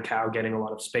saw Trincao getting a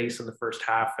lot of space in the first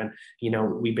half. And,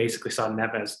 we basically saw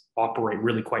Neves operate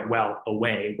really quite well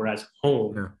away, whereas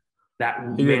home, that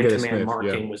man-to-man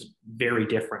marking was very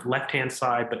different. Left-hand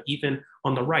side, but even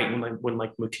on the right, when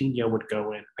Moutinho would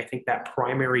go in, I think that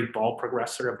primary ball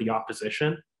progressor of the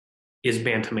opposition is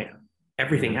man-to-man.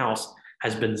 Everything else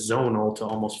has been zonal to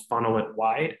almost funnel it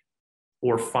wide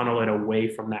or funnel it away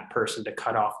from that person to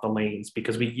cut off the lanes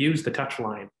because we use the touch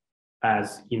line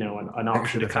as, an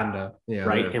option to cut,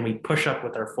 right? Yeah. And we push up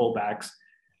with our fullbacks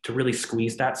to really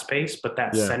squeeze that space, but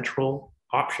that central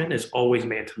option is always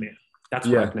man-to-man. That's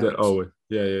what I've noticed. Always.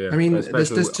 Yeah. I mean,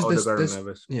 there's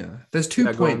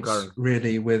 2 points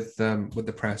really with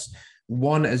the press.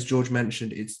 One, as George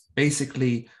mentioned, it's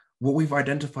basically what we've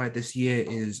identified this year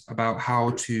is about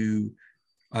how to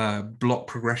block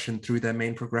progression through their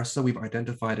main progressor. We've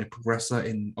identified a progressor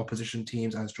in opposition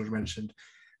teams, as George mentioned,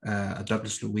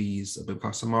 Douglas Luiz,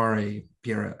 Bukayo Samare,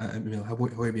 Pierre-Emile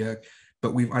Højbjerg.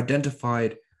 But we've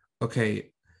identified,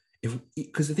 okay,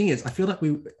 because the thing is, I feel like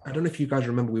I don't know if you guys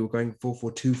remember, we were going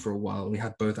 4-4-2 for a while. And we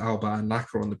had both Alba and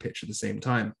Laka on the pitch at the same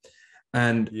time.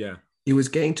 And Yeah. it was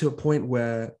getting to a point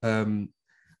where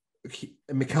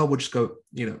Mikel would just go,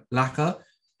 Laka,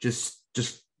 just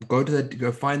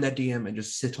go find their DM and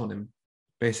just sit on him,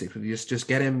 basically. Just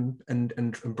get him and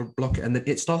block it. And then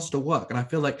it starts to work. And I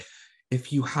feel like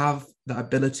if you have the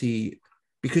ability,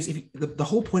 because if the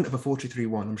whole point of a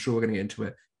 4-2-3-1, I'm sure we're going to get into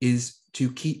it, is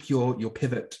to keep your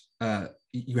pivot.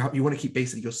 You want to keep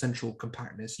basically your central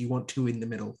compactness. You want two in the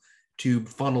middle to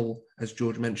funnel, as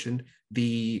George mentioned,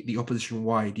 the opposition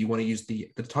wide. You want to use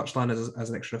the touchline as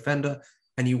an extra defender,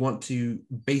 and you want to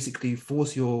basically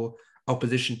force your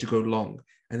opposition to go long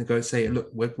and go say, look,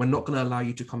 we're not going to allow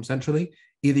you to come centrally.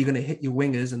 Either you're going to hit your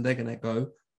wingers and they're going to go,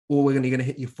 or we're going to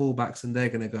hit your fullbacks and they're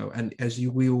going to go. And as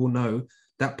we all know,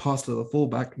 that pass to the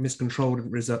fullback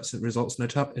miscontrolled results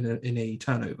in a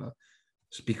turnover,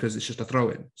 because it's just a throw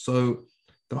in. So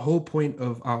the whole point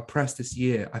of our press this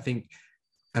year, I think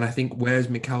whereas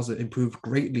Mikel's improved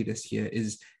greatly this year,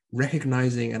 is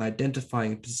recognizing and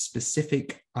identifying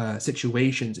specific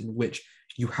situations in which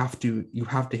you have to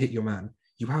hit your man.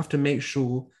 You have to make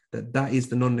sure that is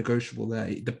the non-negotiable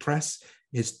there. The press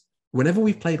is, whenever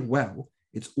we've played well,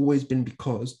 it's always been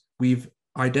because we've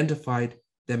identified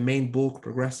their main ball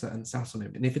progressor and sat on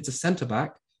him. And if it's a centre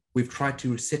back, we've tried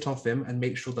to sit off him and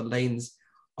make sure the lanes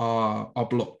are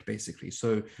blocked, basically.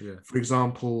 So, for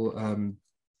example,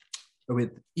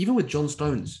 with John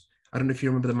Stones, I don't know if you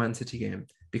remember the Man City game,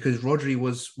 because Rodri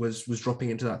was dropping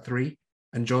into that 3,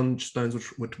 and John Stones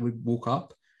would walk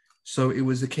up. So it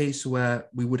was a case where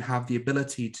we would have the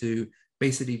ability to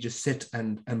basically just sit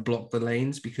and block the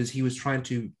lanes, because he was trying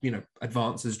to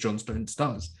advance as John Stones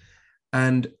does.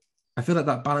 And I feel like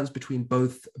that balance between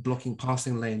both blocking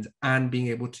passing lanes and being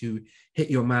able to hit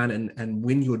your man and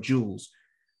win your duels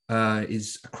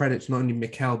is a credit to not only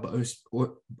Mikel, but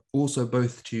also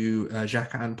both to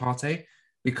Xhaka and Partey,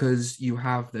 because you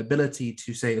have the ability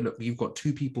to say, look, you've got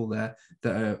two people there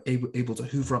that are able to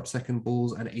hoover up second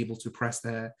balls and able to press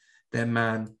their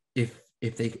man if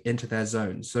they enter their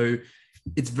zone. So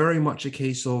it's very much a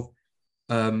case of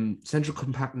central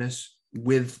compactness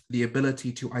with the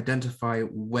ability to identify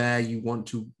where you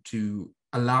want to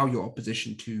allow your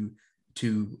opposition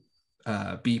to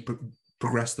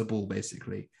progress the ball,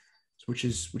 basically, which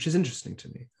is interesting to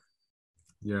me.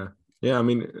 Yeah, I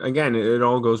mean, again, it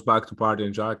all goes back to Partey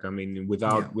and Xhaka. I mean,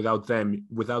 without them,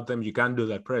 you can't do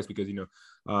that press, because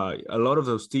a lot of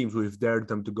those teams, we've dared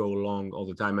them to go long all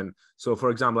the time. And so,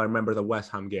 for example, I remember the West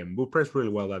Ham game. We pressed really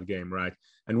well that game, right?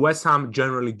 And West Ham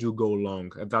generally do go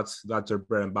long. And that's their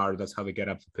bread and butter. That's how they get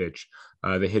up the pitch.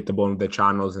 They hit the ball in the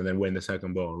channels and then win the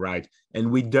second ball, right? And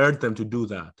we dared them to do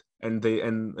that,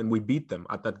 and we beat them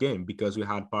at that game because we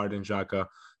had Partey and Xhaka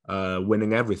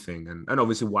winning everything, and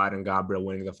obviously White and Gabriel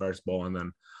winning the first ball, and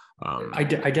then I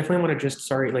definitely want to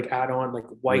just add on, like,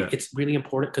 White. It's really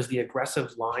important because the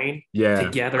aggressive line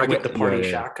together with the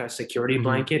Partey Xhaka security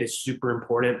blanket is super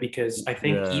important, because I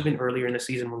think even earlier in the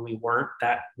season when we weren't,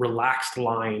 that relaxed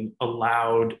line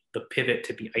allowed the pivot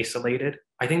to be isolated.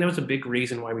 I think that was a big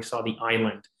reason why we saw the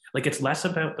island. Like, it's less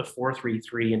about the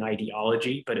 4-3-3 and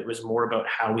ideology, but it was more about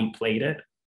how we played it.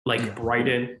 Like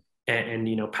Brighton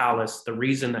and Palace, the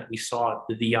reason that we saw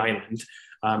the island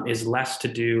is less to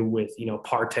do with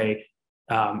Partey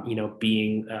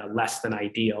being less than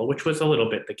ideal, which was a little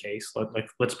bit the case. Like,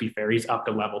 let's be fair, he's up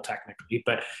to level technically,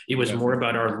 but it was more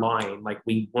about our line. Like,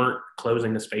 we weren't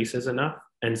closing the spaces enough.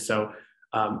 And so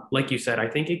like you said, I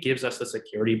think it gives us the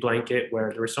security blanket,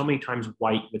 where there were so many times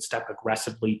White would step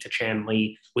aggressively to Chan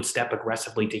Lee, would step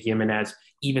aggressively to Jimenez,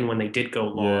 even when they did go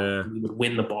long, we would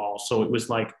win the ball. So it was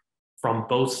like, from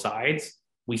both sides,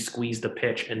 we squeeze the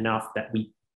pitch enough that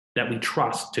we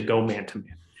trust to go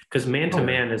man-to-man. Because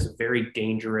man-to-man is a very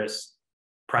dangerous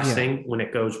pressing when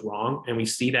it goes wrong. And we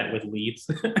see that with Leeds,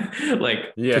 to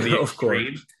the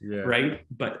extreme, right?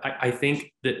 But I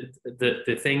think that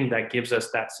the thing that gives us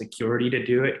that security to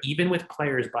do it, even with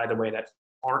players, by the way, that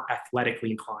aren't athletically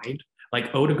inclined,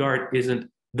 like Odegaard isn't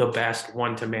the best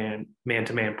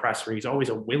man-to-man presser. He's always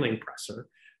a willing presser,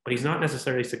 but he's not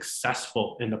necessarily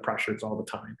successful in the pressures all the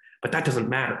time. But that doesn't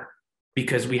matter,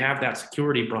 because we have that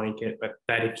security blanket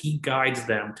that if he guides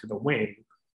them to the wing,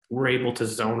 we're able to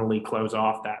zonally close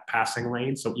off that passing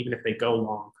lane. So even if they go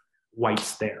long,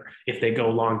 White's there. If they go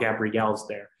long, Gabriel's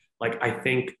there. Like, I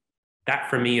think that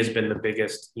for me has been the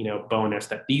biggest, bonus,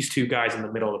 that these two guys in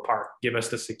the middle of the park give us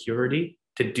the security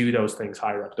to do those things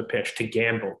higher up the pitch, to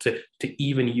gamble, to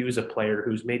even use a player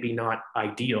who's maybe not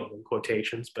ideal in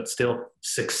quotations, but still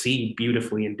succeed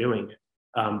beautifully in doing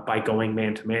it by going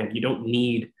man to man. You don't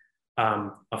need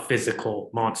a physical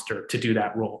monster to do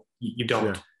that role. You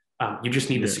don't. You just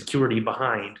need the security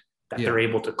behind that they're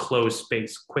able to close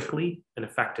space quickly and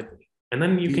effectively. And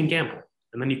then you can gamble.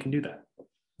 And then you can do that.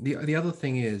 The other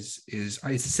thing is it's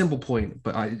a simple point,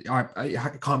 but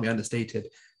it can't be understated.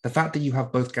 The fact that you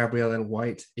have both Gabriel and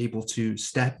White able to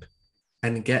step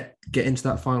and get into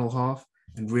that final half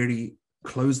and really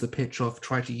close the pitch off,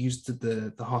 try to use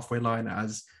the halfway line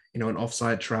as, you know, an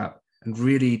offside trap, and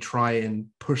really try and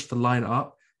push the line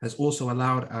up, has also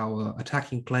allowed our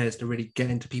attacking players to really get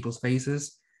into people's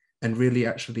faces and really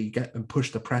actually get and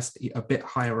push the press a bit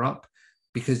higher up.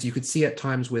 Because you could see at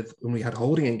times when we had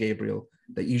Holding and Gabriel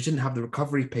that you didn't have the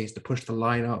recovery pace to push the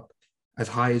line up as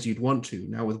high as you'd want to.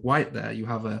 Now with White there, you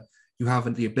have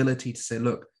the ability to say,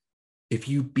 look, if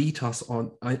you beat us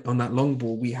on that long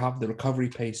ball, we have the recovery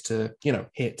pace to, you know,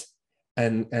 hit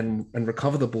and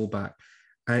recover the ball back.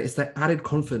 It's that added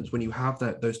confidence when you have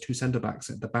those two centre backs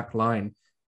at the back line,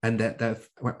 and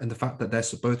the fact that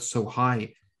they're both so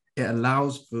high, it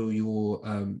allows for your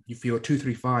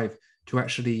 2-3-5 to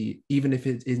actually, even if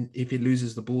it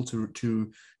loses the ball,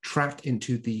 to track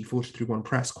into the 4-2-3-1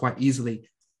 press quite easily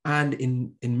and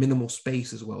in minimal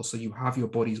space as well. So you have your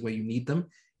bodies where you need them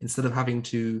instead of having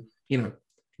to, you know,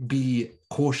 be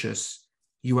cautious.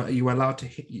 You allow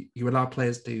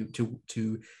players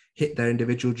to hit their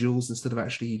individual duels instead of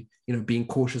actually, you know, being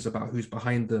cautious about who's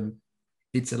behind them.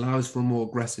 It allows for a more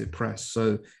aggressive press.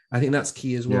 So I think that's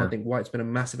key as well. Yeah. I think White's been a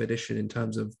massive addition in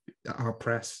terms of our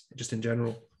press, just in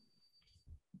general.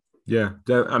 Yeah,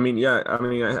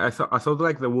 I thought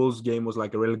like the Wolves game was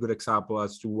like a really good example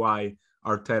as to why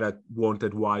Arteta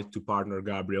wanted White to partner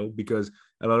Gabriel, because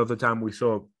a lot of the time we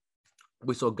saw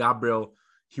Gabriel,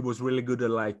 he was really good at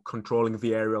like controlling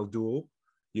the aerial duel.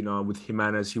 You know, with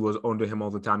Jimenez, he was onto him all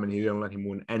the time and he didn't let him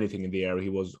win anything in the air. He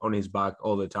was on his back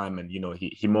all the time, and you know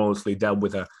he mostly dealt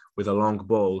with the long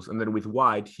balls. And then with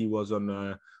White, he was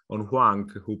on Hwang,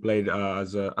 who played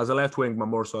as a left wing, but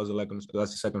more so as a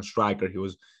second striker. He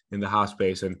was in the half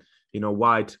space, and you know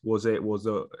White he was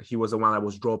the one that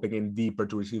was dropping in deeper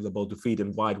to receive the ball to feed,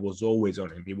 and White was always on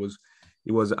him. He was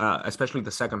especially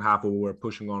the second half when we were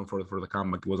pushing on for the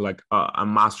comeback. It was like a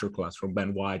masterclass from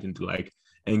Ben White into like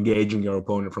engaging your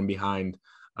opponent from behind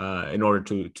in order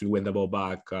to win the ball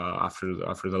back after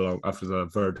the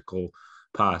vertical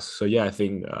pass. So yeah, I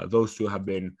think those two have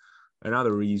been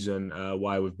another reason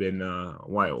why we've been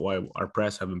why our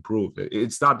press have improved.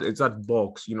 It's that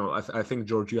box, you know. I think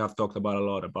George, you have talked about a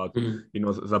lot about you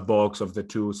know the box of the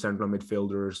two central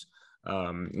midfielders,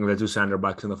 the two center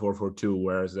backs in the 4-4-2,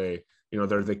 whereas they're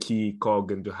the key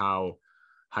cog into how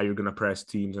you're gonna press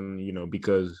teams, and you know,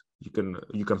 because you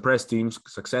can press teams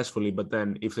successfully, but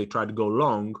then if they try to go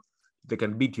long, they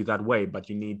can beat you that way. But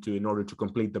you need to, in order to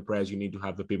complete the press, you need to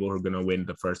have the people who are going to win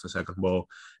the first and second ball,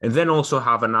 and then also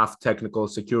have enough technical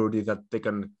security that they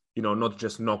can, you know, not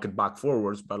just knock it back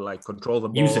forwards, but like control the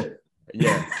ball, use it,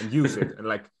 and use it, and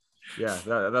like,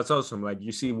 that's awesome. Like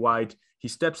you see White, he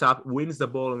steps up, wins the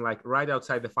ball, and like right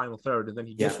outside the final third, and then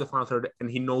he gets to the final third, and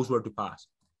he knows where to pass.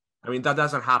 I mean, that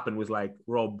doesn't happen with like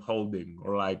Rob Holding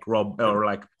or like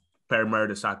Per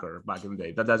Mertesacker back in the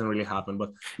day. That doesn't really happen.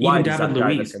 But even David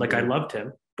Luiz, like I loved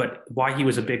him, but why he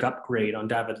was a big upgrade on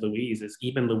David Luiz is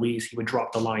even Luiz, he would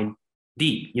drop the line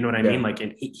deep. You know what I mean? Like,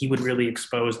 and he would really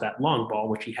expose that long ball,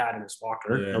 which he had in his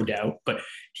locker, no doubt. But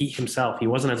he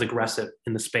wasn't as aggressive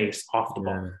in the space off the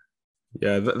ball.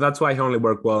 Yeah, that's why he only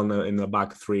worked well in the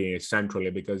back three centrally,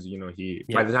 because you know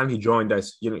by the time he joined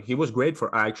us, you know, he was great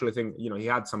for. I actually think, you know, he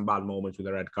had some bad moments with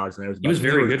the red cards and everything. He was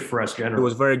very good for us generally. He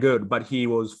was very good, but he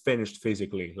was finished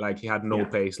physically. Like he had no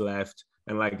pace left,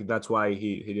 and like that's why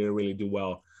he didn't really do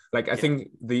well. Like I think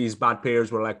these bad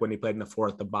players were like when he played in the four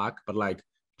at the back, but like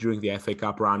during the FA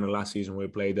Cup run and last season we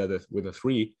played with a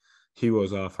three, he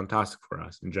was fantastic for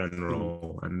us in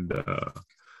general. And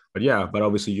but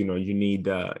obviously, you know, you need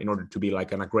in order to be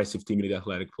like an aggressive team, you need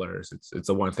athletic players. It's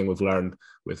the one thing we've learned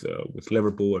with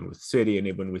Liverpool and with City, and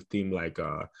even with team like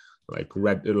the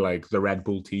Red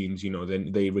Bull teams. You know,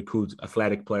 then they recruit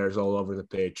athletic players all over the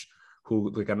pitch who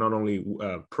they can not only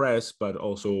press, but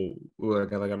also they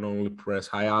can not only press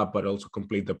high up, but also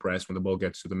complete the press when the ball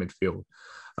gets to the midfield.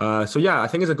 So yeah, I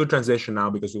think it's a good transition now,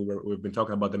 because we've been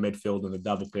talking about the midfield and the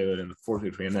double pivot and the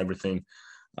 4-3-3 and everything.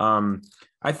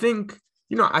 I think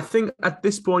at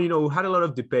this point, you know, we had a lot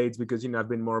of debates because, you know, I've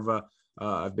been more of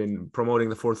I've been promoting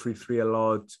the 4-3-3 a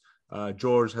lot.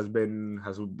 George has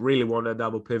really wanted a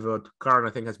double pivot. Karen,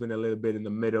 I think, has been a little bit in the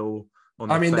middle.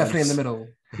 Definitely in the middle,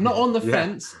 not on the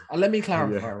fence. Let me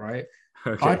clarify, right?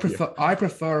 Okay, I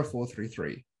prefer a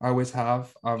 4-3-3. I always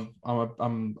have.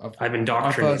 I've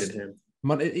indoctrinated him.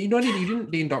 You know, you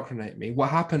didn't indoctrinate me. What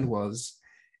happened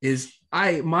is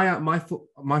my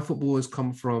football has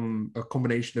come from a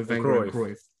combination of Wenger and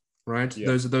Cruyff, right?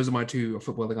 Yeah. Those are my two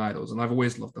footballing idols, and I've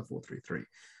always loved the 4-3-3.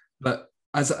 But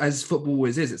as football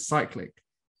always is, it's cyclic,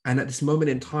 and at this moment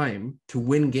in time, to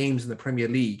win games in the Premier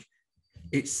League,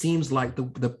 it seems like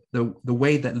the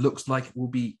way that looks like it will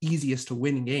be easiest to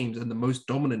win games and the most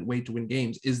dominant way to win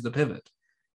games is the pivot.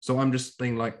 So I'm just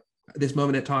saying, like, at this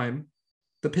moment in time,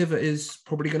 the pivot is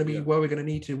probably going to be where we're going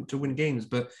to need to win games.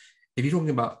 But if you're talking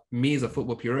about me as a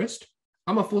football purist,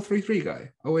 I'm a 4-3-3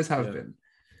 guy. Always have been.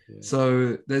 Yeah.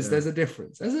 So there's a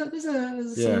difference.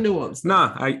 There's some nuance.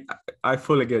 No, I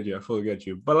fully get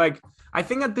you. But like, I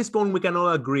think at this point we can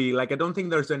all agree. Like, I don't think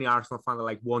there's any Arsenal fan that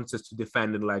like wants us to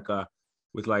defend in like a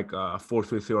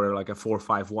 4-3-3 or like a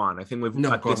 4-5-1. I think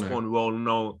this point we all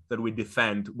know that we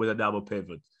defend with a double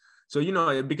pivot. So, you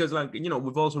know, because like, you know,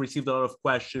 we've also received a lot of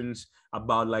questions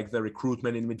about like the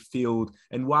recruitment in midfield,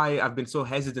 and why I've been so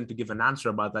hesitant to give an answer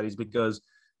about that is because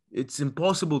it's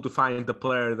impossible to find the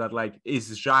player that like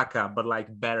is Xhaka, but like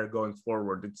better going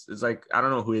forward. It's like, I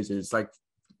don't know who it is. It's like,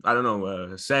 I don't know,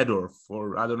 Seedorf,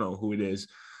 or I don't know who it is.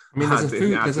 I mean,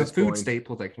 there's a food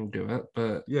staple that can do it,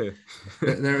 but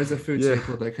there is a food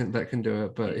staple that can do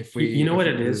it. But if we, you know what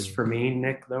it is for me,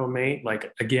 Nick, though, mate,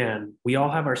 like, again, we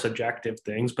all have our subjective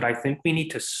things, but I think we need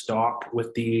to stop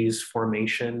with these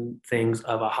formation things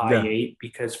of a high eight,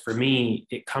 because for me,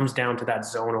 it comes down to that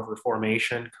zone over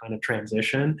formation kind of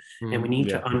transition. And we need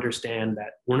to understand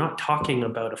that we're not talking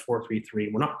about a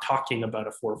 4-3-3. We're not talking about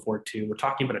a 4-4-2. We're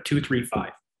talking about a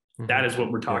 2-3-5. That is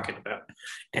what we're talking about.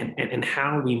 And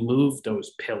how we move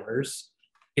those pillars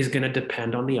is going to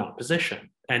depend on the opposition.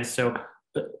 And so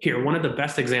here, one of the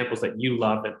best examples that you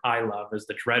love and I love is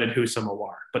the dreaded Houssam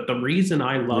Aouar. But the reason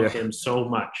I love him so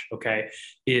much,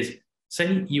 is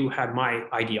say you had my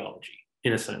ideology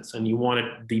in a sense, and you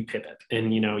wanted the pivot,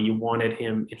 and, you know, you wanted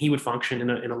him, and he would function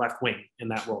in a left wing in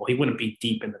that role. He wouldn't be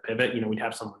deep in the pivot. You know, we'd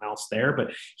have someone else there,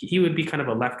 but he would be kind of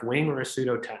a left wing or a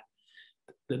pseudo 10.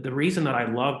 The reason that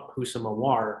I love Houssam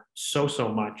Aouar so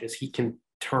much is he can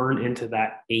turn into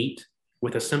that 8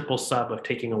 with a simple sub of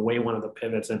taking away one of the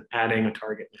pivots and adding a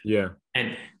target.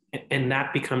 And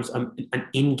that becomes an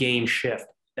in-game shift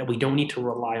that we don't need to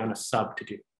rely on a sub to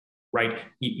do, right?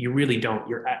 You really don't.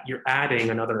 You're adding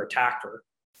another attacker,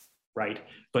 right?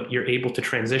 But you're able to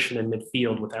transition in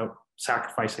midfield without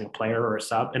sacrificing a player or a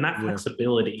sub. And that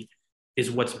flexibility is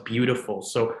what's beautiful.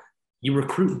 So you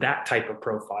recruit that type of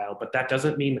profile, but that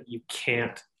doesn't mean that you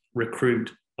can't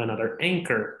recruit another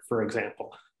anchor, for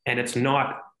example. And it's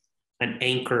not an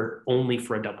anchor only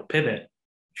for a double pivot. It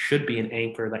should be an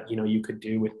anchor that, you know, you could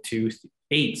do with 2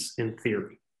 8s in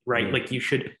theory, right? Like you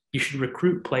should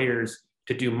recruit players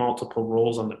to do multiple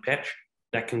roles on the pitch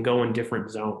that can go in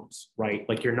different zones, right?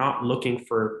 Like you're not looking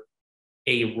for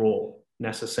a role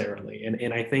necessarily.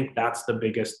 And I think that's the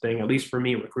biggest thing, at least for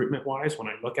me, recruitment wise, when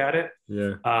I look at it,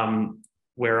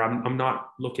 where I'm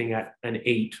not looking at an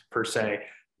 8 per se.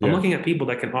 I'm looking at people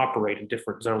that can operate in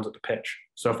different zones of the pitch.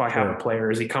 So if I have a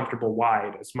player, is he comfortable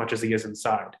wide as much as he is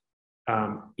inside?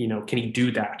 You know, can he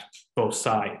do that both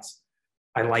sides?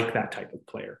 I like that type of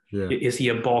player. Is he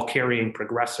a ball carrying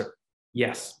progressor?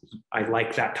 Yes, I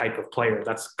like that type of player.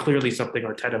 That's clearly something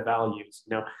Arteta values,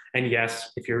 you know. And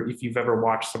yes, if you've ever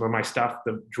watched some of my stuff,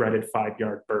 the dreaded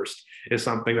 5-yard burst is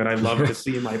something that I love to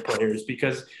see in my players,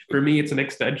 because for me, it's an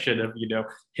extension of, you know,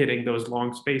 hitting those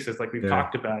long spaces like we've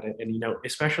talked about it. And, you know,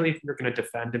 especially if you're going to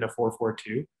defend in a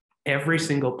 4-4-2, every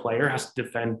single player has to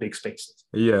defend big spaces.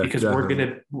 Because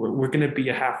we're gonna be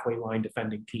a halfway line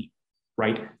defending team,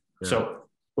 right? So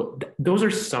those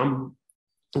are some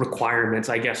requirements,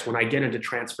 I guess. When I get into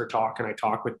transfer talk and I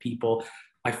talk with people,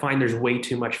 I find there's way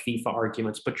too much FIFA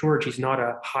arguments. But George, he's not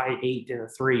a high 8 and a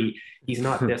 3. He's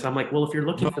not this. I'm like, well, if you're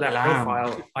looking for that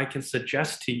profile, I can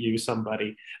suggest to you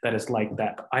somebody that is like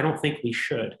that. But I don't think we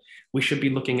should. We should be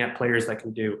looking at players that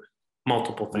can do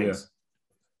multiple things.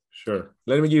 Sure.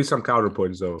 Let me give you some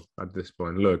counterpoints though at this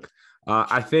point. Look,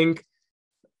 I think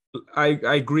I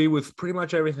agree with pretty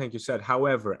much everything you said.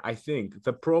 However, I think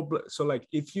the problem, so like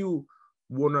if you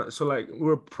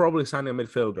we're probably signing a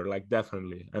midfielder, like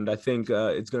definitely, and I think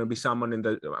it's going to be someone in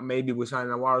the, maybe we sign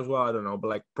Aouar as well, I don't know, but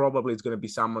like probably it's going to be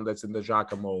someone that's in the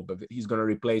Xhaka mold, that he's going to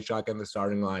replace Xhaka in the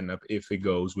starting lineup if he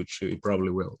goes, which he probably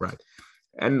will, right?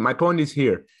 And my point is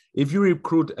here, if you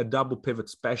recruit a double pivot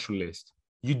specialist,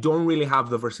 you don't really have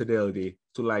the versatility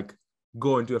to like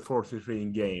go into a 4-3-3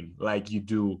 in game like you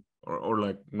do, or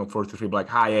like not 4-3-3, but like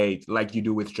high 8 like you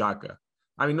do with Xhaka.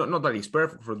 I mean, not that he's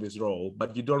perfect for this role,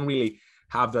 but you don't really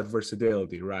have that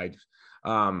versatility, right?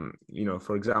 You know,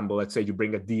 for example, let's say you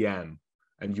bring a DM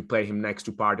and you play him next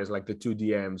to Partey as like the two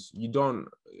DMs, you don't.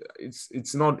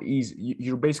 It's not easy.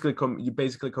 You basically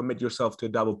commit yourself to a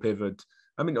double pivot.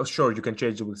 I mean, sure, you can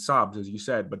change it with subs as you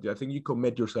said, but I think you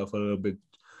commit yourself a little bit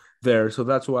there. So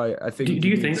that's why I think. Do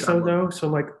you think so though? So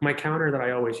like my counter that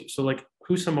I always use. So like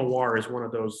Houssam Aouar is one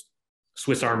of those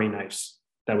Swiss Army knives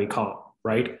that we call it,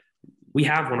 right? We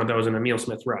have one of those in Emile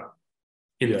Smith-Rowe,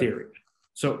 in theory.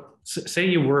 So say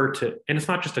you were to, and it's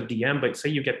not just a DM, but say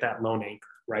you get that lone anchor,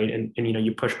 right? And you know,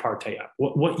 you push Partey up.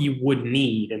 What you would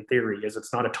need in theory is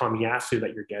it's not a Tomiyasu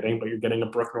that you're getting, but you're getting a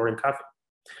Brooke Norton-Cuffy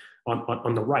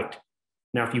on the right.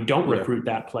 Now, if you don't recruit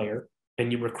that player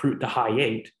and you recruit the high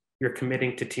 8, you're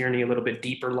committing to Tierney a little bit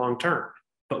deeper long-term.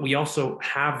 But we also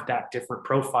have that different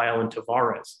profile in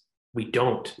Tavares. We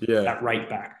don't at right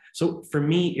back. So for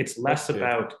me, it's less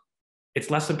about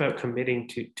committing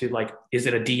to like, is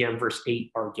it a DM versus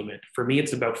 8 argument? For me,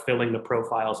 it's about filling the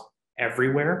profiles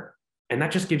everywhere. And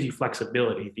that just gives you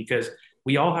flexibility because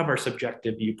we all have our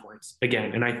subjective viewpoints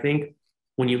again. And I think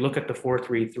when you look at the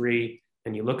 4-3-3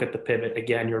 and you look at the pivot,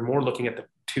 again, you're more looking at the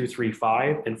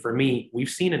 2-3-5. And for me, we've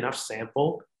seen enough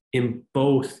sample in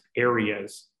both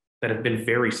areas that have been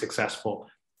very successful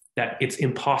that it's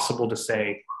impossible to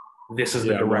say this is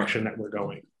the direction that we're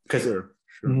going, because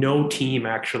no team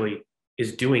actually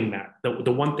is doing that.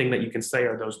 The one thing that you can say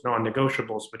are those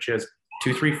non-negotiables, which is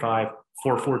 2-3-5,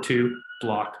 4-4-2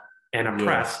 block, and a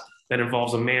press that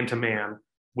involves a man-to-man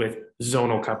with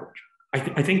zonal coverage.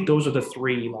 I think those are the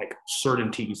 3 like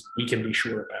certainties we can be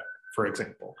sure about, for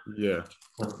example.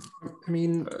 I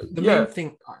mean, the main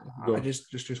thing, I just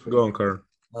quickly. Go on, Karen.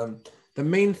 The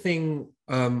main thing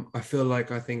I feel like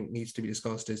needs to be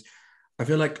discussed is I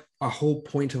feel like a whole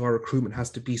point of our recruitment has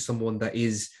to be someone that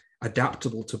is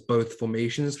adaptable to both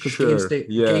formations, because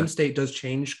game state does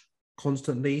change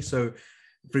constantly. So,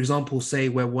 for example, say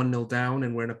we're 1-0 down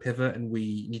and we're in a pivot and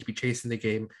we need to be chasing the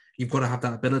game, you've got to have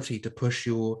that ability to push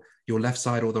your left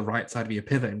side or the right side of your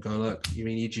pivot and go, look, we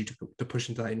need you to push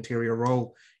into that interior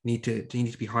role. You need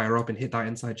to be higher up and hit that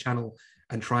inside channel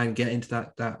and try and get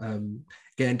into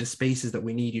get into spaces that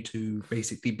we need you to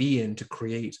basically be in to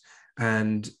create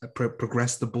and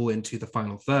progress the ball into the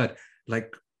final third.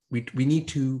 Like we need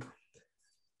to,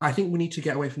 I think we need to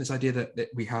get away from this idea that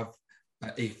we have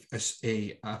a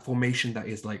formation that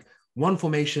is like one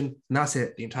formation and that's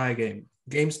it the entire game.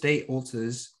 Game state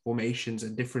alters formations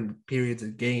and different periods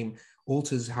of game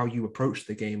alters how you approach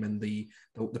the game, and the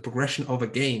progression of a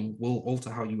game will alter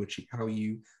how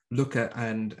you look at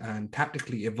and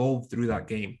tactically evolve through that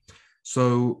game.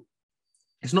 So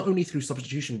it's not only through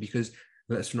substitution, because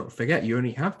let's not forget, you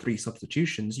only have 3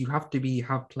 substitutions. You have to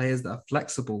have players that are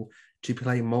flexible to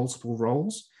play multiple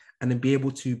roles and then be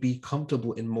able to be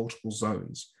comfortable in multiple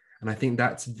zones. And I think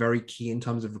that's very key in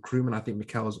terms of recruitment. I think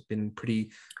Mikel's been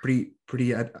pretty.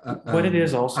 What it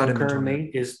is also currently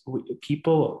is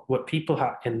what people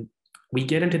have, and we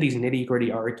get into these nitty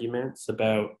gritty arguments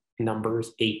about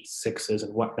numbers, 8, 6s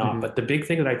and whatnot. But the big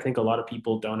thing that I think a lot of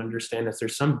people don't understand is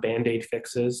there's some band-aid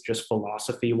fixes just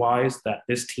philosophy wise that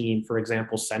this team, for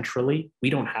example, centrally,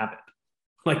 we don't have it.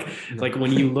 Like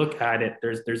when you look at it,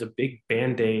 there's a big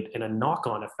band-aid and a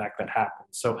knock-on effect that happens.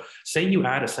 So say you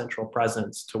add a central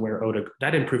presence to where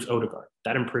that improves Odegaard,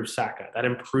 that improves Saka, that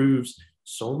improves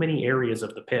so many areas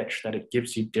of the pitch that it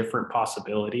gives you different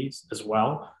possibilities as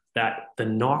well, that the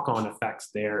knock-on effects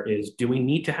there is, do we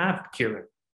need to have Kieran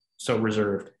so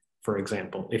reserved, for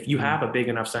example? If you have a big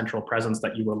enough central presence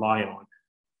that you rely on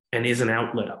and is an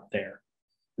outlet up there,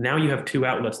 now you have 2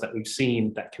 outlets that we've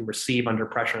seen that can receive under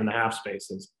pressure in the half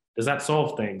spaces. Does that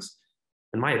solve things?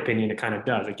 In my opinion, it kind of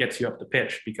does. It gets you up the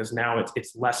pitch because now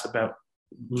it's less about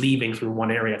leaving through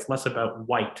one area. It's less about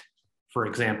White, for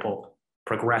example,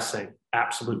 progressing.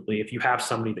 Absolutely. If you have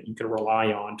somebody that you can rely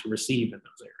on to receive in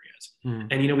those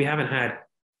areas. And, we haven't had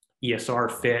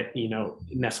ESR fit,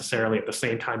 necessarily at the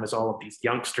same time as all of these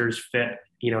youngsters fit,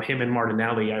 him and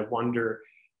Martinelli. I wonder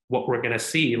what we're going to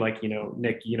see. Like,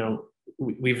 Nick,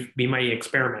 we may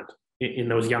experiment in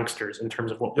those youngsters in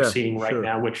terms of what we're seeing right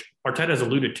now, which Arteta has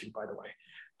alluded to, by the way,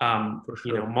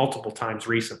 multiple times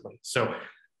recently. So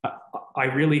I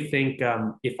really think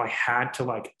if I had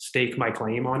to stake my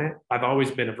claim on it, I've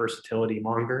always been a versatility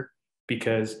monger,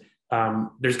 because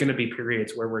there's going to be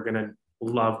periods where we're going to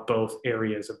love both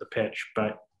areas of the pitch,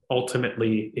 but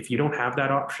ultimately, if you don't have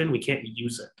that option, we can't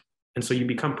use it. And so you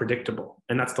become predictable.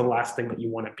 And that's the last thing that you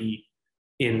want to be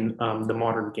in the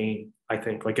modern game. I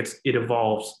think it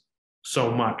evolves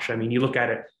so much. I mean, you look at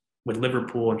it with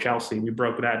Liverpool and Chelsea, we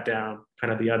broke that down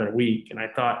kind of the other week. And I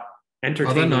thought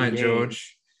entertaining other night, game,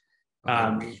 George.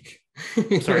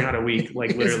 Sorry, not a week,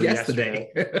 like literally yesterday.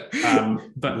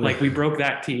 But like we broke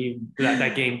that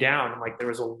game down. Like there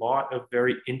was a lot of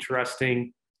very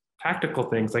interesting tactical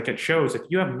things. Like it shows if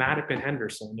you have Matic and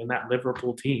Henderson in that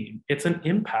Liverpool team, it's an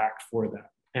impact for them.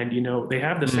 And they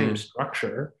have the same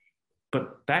structure,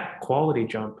 but that quality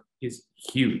jump is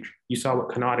huge. You saw what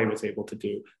Konate was able to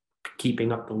do,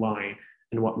 keeping up the line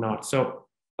and whatnot. So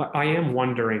I am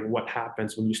wondering what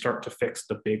happens when you start to fix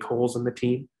the big holes in the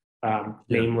team,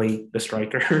 namely the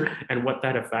striker, and what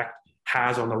that effect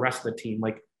has on the rest of the team.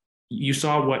 Like you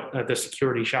saw what the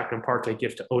security Shaq Partey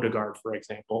gives to Odegaard, for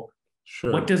example.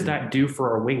 Sure. What does that do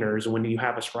for our wingers when you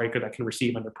have a striker that can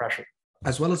receive under pressure?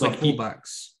 As well as our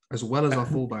fullbacks.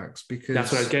 Because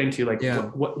that's what I was getting to. Like,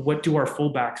 what do our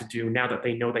fullbacks do now that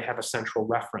they know they have a central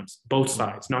reference? Both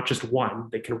sides, not just one.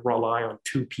 They can rely on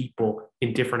two people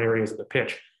in different areas of the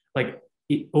pitch. Like,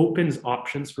 it opens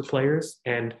options for players.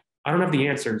 And I don't have the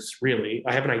answers, really.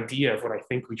 I have an idea of what I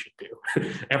think we should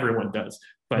do. Everyone does.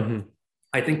 But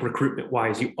I think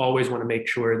recruitment-wise, you always want to make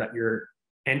sure that you're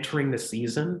entering the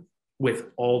season with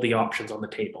all the options on the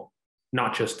table,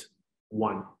 not just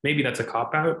one. Maybe that's a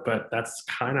cop-out, but that's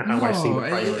kind of how I see the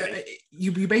priority.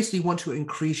 You basically want to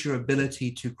increase your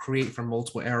ability to create from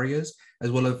multiple areas as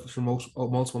well as from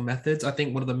multiple methods. I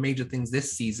think one of the major things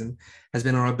this season has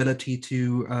been our ability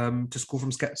to score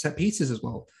from set pieces as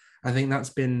well. I think I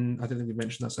don't think we've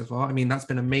mentioned that so far. I mean, that's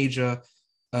been a major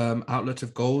outlet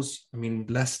of goals. I mean,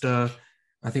 Leicester,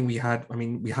 I think we had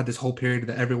this whole period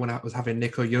that everyone was having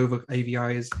Nico Jova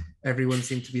AVIs. Everyone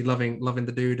seemed to be loving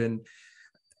the dude, and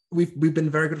we've been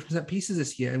very good from set pieces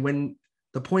this year. And when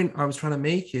the point I was trying to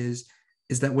make is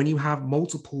that when you have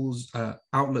multiple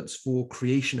outlets for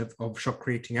creation of shot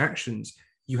creating actions,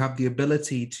 you have the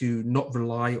ability to not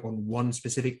rely on one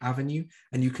specific avenue,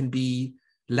 and you can be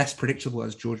less predictable,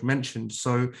 as George mentioned.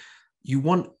 So you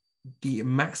want the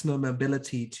maximum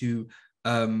ability to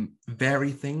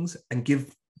vary things and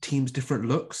give teams different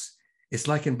looks. It's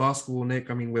like in basketball,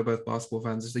 Nick. I mean, we're both basketball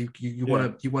fans. So you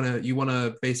want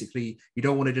to basically, you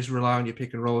don't want to just rely on your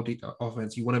pick and roll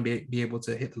offense. You want to be able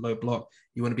to hit the low block.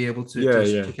 You want to be able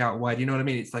to kick out wide. You know what I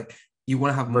mean? It's like you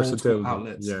want to have multiple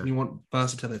outlets. Yeah. You want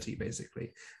versatility,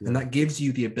 basically, and that gives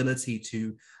you the ability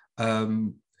to,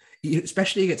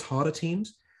 especially against harder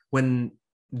teams, when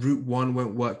route one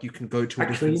won't work, you can go to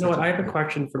actually, you know what, I have a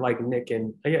question for like Nick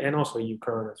and also you,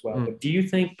 Kern, as well. But do you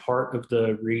think part of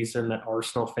the reason that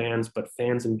Arsenal fans, but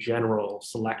fans in general,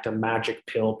 select a magic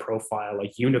pill profile,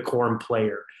 like unicorn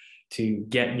player, to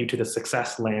get you to the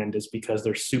success land is because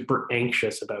they're super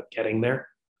anxious about getting there?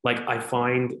 Like, I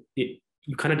find it,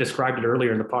 you kind of described it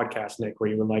earlier in the podcast, Nick, where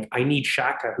you were like, I need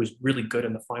Xhaka, who's really good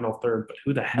in the final third, but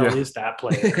who the hell is that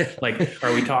player? Like,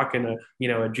 are we talking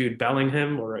a Jude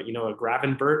Bellingham or a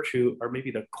Gravenberch, who are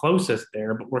maybe the closest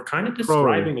there, but we're kind of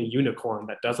describing a unicorn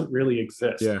that doesn't really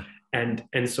exist. Yeah. And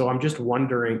so I'm just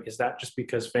wondering, is that just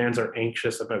because fans are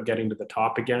anxious about getting to the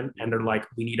top again? And they're like,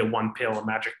 we need a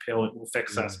magic pill, it will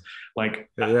fix us. Like,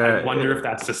 I wonder if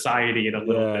that's society in a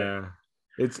little bit.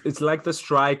 It's like the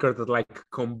striker that like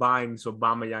combines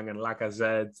Aubameyang and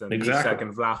Lacazette and Isak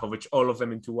and Vlahovic, all of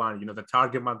them into one. The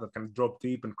target man that can drop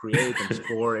deep and create and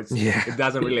score. It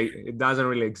doesn't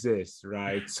really exist,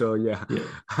 right? So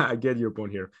I get your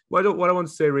point here. What I want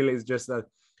to say really is just that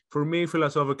for me,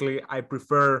 philosophically, I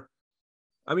prefer.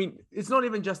 I mean, it's not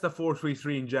even just the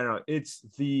 4-3-3 in general. It's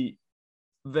the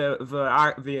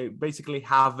basically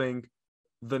having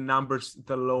the numbers,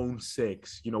 the lone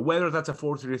six, whether that's a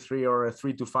 4-3-3 or a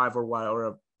 3-5 or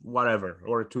a whatever,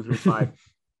 or a 2-3-5.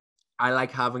 I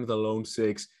like having the lone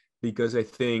six because I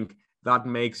think that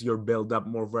makes your build up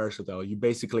more versatile. You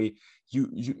basically,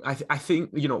 I think,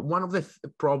 one of the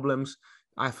problems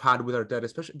I've had with Arteta,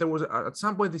 especially there was at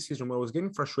some point this season where I was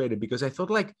getting frustrated because I thought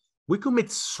like we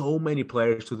commit so many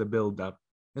players to the build up.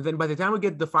 And then by the time we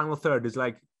get the final third, it's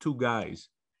like two guys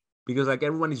because like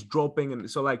everyone is dropping. And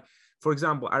so like, for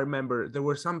example, I remember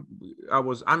I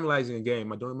was analyzing a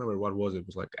game. I don't remember what was it. It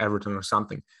was like Everton or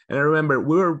something. And I remember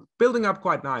we were building up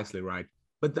quite nicely, right?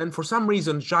 But then for some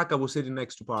reason, Xhaka was sitting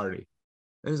next to Partey.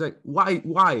 And it's like,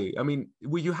 why? I mean,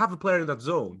 you have a player in that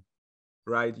zone,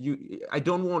 right? I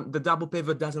don't want, the double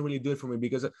pivot doesn't really do it for me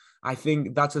because I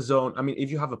think that's a zone. I mean,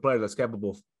 if you have a player that's capable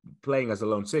of playing as a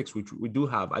lone six, which we do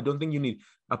have, I don't think you need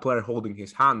a player holding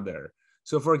his hand there.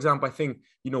 So, for example, I think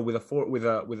with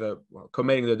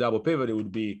committing the double pivot, it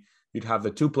would be you'd have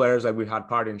the two players like we had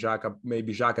Partey and Xhaka,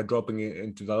 maybe Xhaka dropping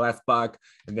into the left back,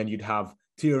 and then you'd have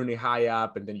Tierney high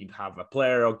up, and then you'd have a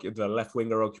player, the left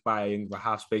winger occupying the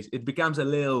half space. It becomes a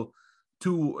little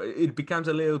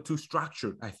too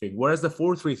structured, I think. Whereas the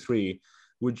 4-3-3,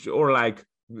 or like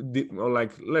or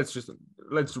like let's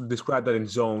describe that in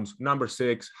zones. Number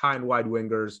 6, high and wide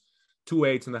wingers, 2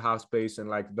 8s in the half space, and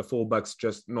like the fullbacks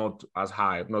just not as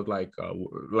high, not like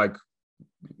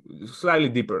slightly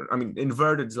deeper. I mean,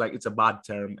 inverted is like, it's a bad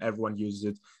term. Everyone uses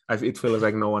it. It feels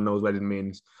like no one knows what it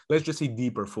means. Let's just say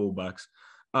deeper fullbacks.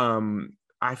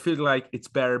 I feel like it's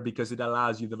better because it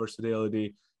allows you the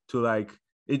versatility to like,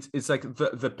 it's like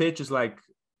the pitch is like,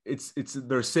 it's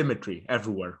there's symmetry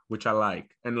everywhere, which I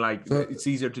like. And like, it's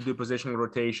easier to do positional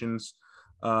rotations,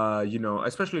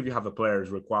 especially if you have the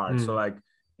players required. So like,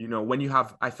 when you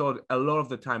have, I thought a lot of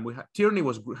the time Tierney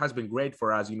has been great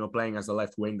for us, playing as a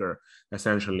left winger,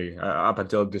 essentially, up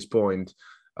until this point,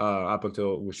 up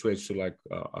until we switched to like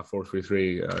a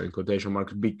 4-3-3 in quotation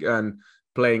marks, and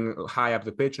playing high up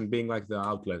the pitch and being like the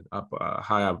outlet up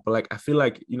high up. But like, I feel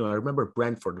like, I remember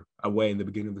Brentford away in the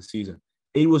beginning of the season.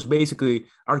 It was basically,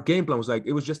 our game plan was like,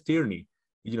 it was just Tierney,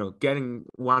 getting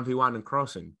 1v1 and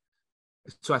crossing.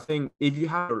 So I think if you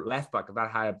have your left back that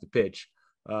high up the pitch,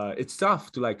 it's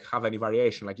tough to like have any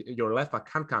variation. Like your left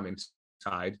back can't come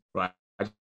inside, right?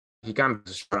 He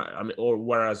can't. I mean, or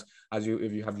whereas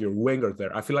if you have your winger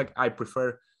there, I feel like I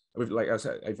prefer. Like I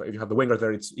said, if you have the winger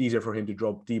there, it's easier for him to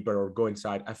drop deeper or go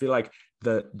inside. I feel like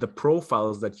the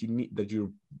profiles that you need that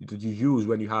you use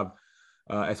when you have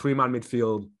a 3-man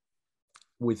midfield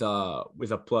with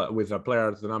a player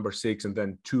at the number 6 and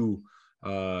then 2.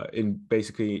 In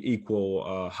basically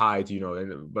equal height,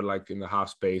 but like in the half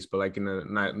space, but like in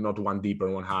not one deeper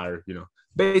and one higher,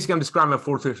 Basically, I'm describing a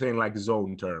 4-3-3 in like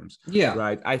zone terms. Yeah.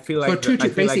 Right. I feel like so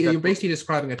you're basically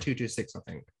describing a 2-2-6. I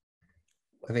think.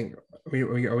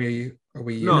 Are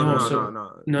we? No.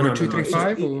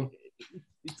 2-3-5 or?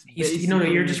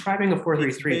 You're describing a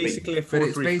 4-3-3. Basically a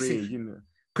 4-3-3.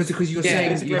 Because you're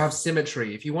saying that you have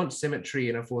symmetry. If you want symmetry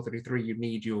in a 4-3-3, you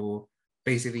need your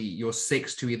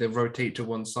 6 to either rotate to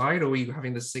one side, or are you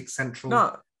having the 6 central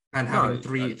and having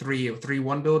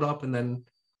 3-1 build up, and then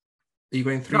are you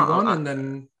going 3-1 and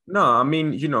then? No, I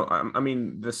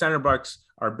mean, the center backs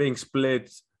are being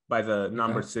split by the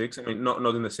number 6. I mean, not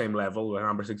in the same level. The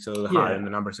number 6 is a little higher than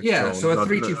the number 6. Yeah, so a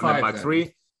 3-2-5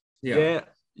 3. Yeah.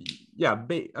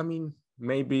 I mean,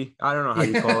 maybe, I don't know how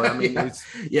you call it. I mean,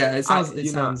 it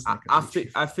sounds.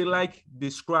 I feel like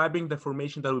describing the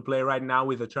formation that we play right now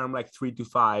with a term like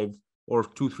 3-5 or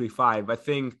 2-3-5, I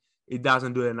think it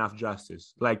doesn't do enough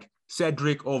justice. Like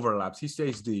Cedric overlaps, he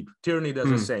stays deep. Tierney does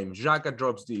the same. Xhaka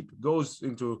drops deep, goes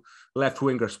into left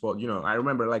winger spot. I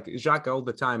remember like Xhaka all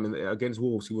the time against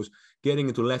Wolves, he was getting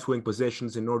into left wing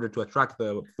positions in order to attract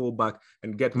the fullback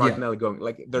and get Martinelli going.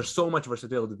 Like there's so much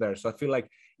versatility there. So I feel like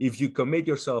if you commit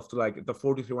yourself to like the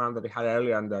 4-3-1 that they had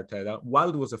earlier under Arteta, while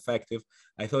it was effective,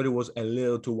 I thought it was a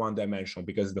little too one-dimensional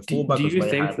because the fullback. Do you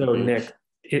think though, Nick?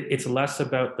 It's less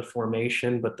about the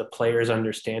formation, but the players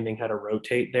understanding how to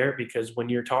rotate there. Because when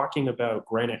you're talking about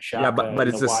Granit Xhaka, but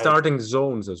it's the starting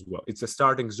zones as well. It's the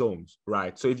starting zones,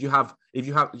 right? So if you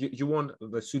want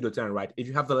the pseudo 10, right? If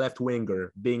you have the left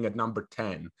winger being at number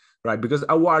 10, right? Because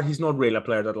Aouar, he's not really a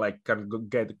player that like can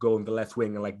go on the left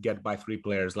wing and like get by 3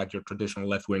 players like your traditional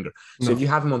left winger. So if you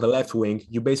have him on the left wing,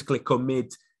 you basically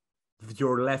commit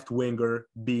your left winger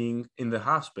being in the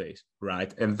half space,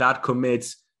 right? And that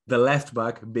commits the left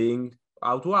back being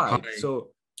out wide.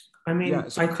 So I mean,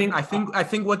 I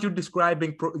think what you're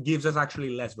describing gives us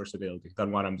actually less versatility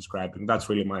than what I'm describing. That's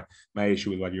really my issue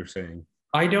with what you're saying.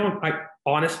 I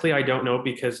honestly don't know,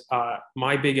 because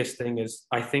my biggest thing is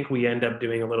I think we end up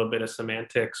doing a little bit of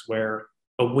semantics where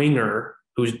a winger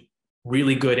who's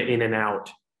really good in and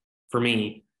out, for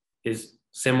me, is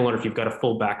similar if you've got a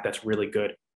fullback that's really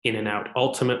good in and out.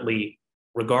 Ultimately,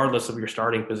 regardless of your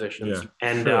starting positions,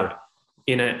 end up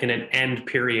in an end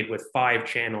period with 5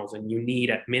 channels, and you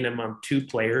need at minimum 2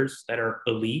 players that are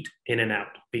elite in and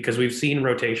out, because we've seen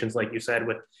rotations, like you said,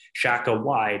 with Xhaka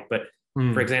wide, but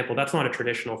for example, that's not a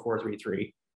traditional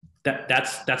 4-3-3.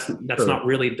 That's not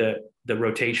really the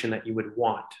rotation that you would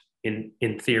want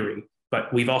in theory.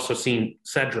 But we've also seen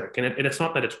Cedric, and it's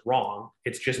not that it's wrong.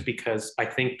 It's just because I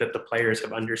think that the players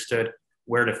have understood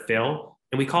where to fill,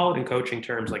 and we call it in coaching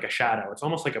terms like a shadow. It's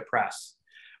almost like a press.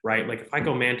 Right? Like if I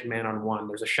go man-to-man on one,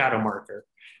 there's a shadow marker,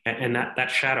 and that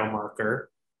shadow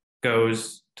marker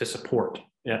goes to support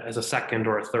as a second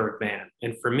or a third man.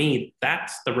 And for me,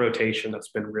 that's the rotation that's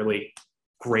been really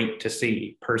great to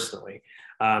see personally.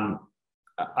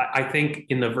 I think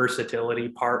in the versatility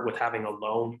part with having a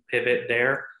lone pivot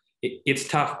there, it's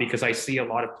tough because I see a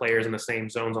lot of players in the same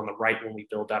zones on the right when we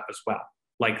build up as well.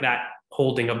 Like that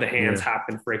holding of the hands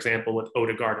happened, for example, with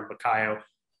Odegaard and Bukayo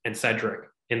and Cedric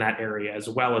in that area, as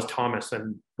well as Thomas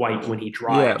and White when he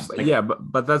drives.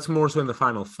 But that's more so in the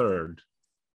final third.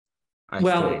 I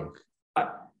think.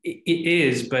 It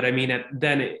is, but I mean,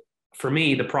 for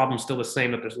me, the problem's still the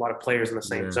same, that there's a lot of players in the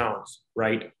same zones,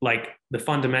 right? Like the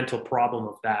fundamental problem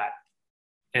of that,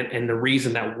 and the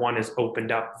reason that one is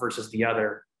opened up versus the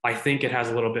other, I think it has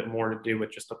a little bit more to do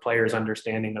with just the players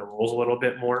understanding their roles a little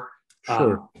bit more.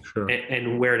 Sure.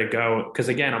 And where to go. Because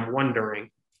again, I'm wondering,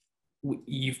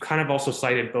 you've kind of also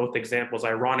cited both examples,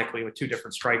 ironically, with two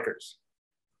different strikers,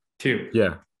 too.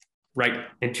 Yeah. Right.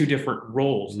 And two different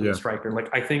roles in the striker. Like,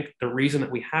 I think the reason that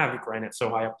we have Granit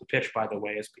so high up the pitch, by the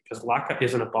way, is because Laka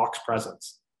isn't a box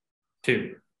presence,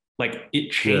 too. Like, it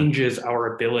changes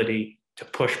our ability to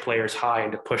push players high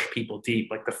and to push people deep.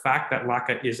 Like, the fact that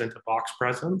Laka isn't a box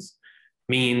presence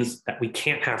means that we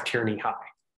can't have Tierney high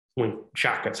when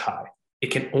Xhaka's high. It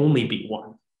can only be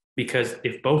one, because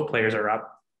if both players are up,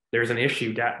 there's an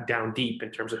issue down deep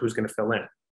in terms of who's going to fill in.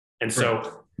 And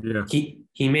so he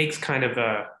makes kind of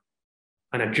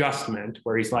an adjustment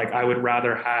where he's like, I would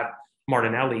rather have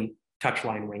Martinelli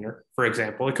touchline winger, for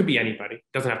example. It could be anybody. It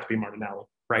doesn't have to be Martinelli,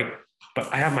 right?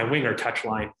 But I have my winger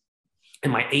touchline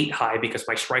and my 8 high because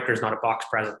my striker is not a box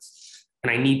presence.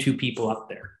 And I need 2 people up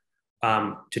there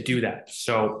to do that.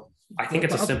 So I think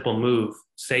it's a simple move.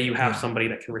 Say you have somebody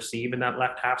that can receive in that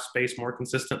left half space more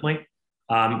consistently.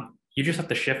 You just have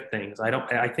to shift things.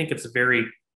 I think it's very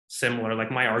similar.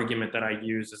 Like, my argument that I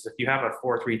use is if you have a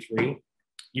 4-3-3,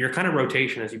 your kind of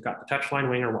rotation is you've got the touchline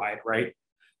winger wide, right?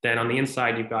 Then on the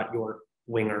inside, you've got your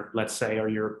winger, let's say, or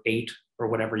your 8 or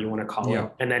whatever you want to call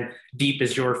it. And then deep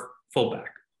is your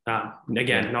fullback.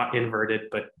 Again, not inverted,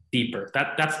 but deeper.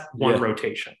 That's one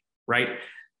rotation, right?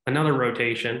 Another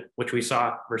rotation, which we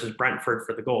saw versus Brentford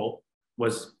for the goal,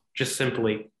 was just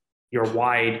simply your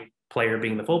wide player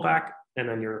being the fullback, and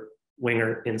then your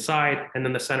winger inside, and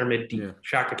then the center mid deep.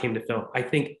 Xhaka came to fill. I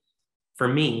think for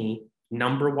me,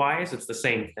 number-wise, it's the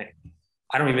same thing.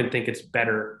 I don't even think it's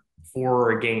better for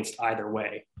or against either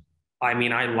way. I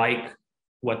mean, I like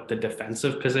what the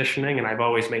defensive positioning, and I've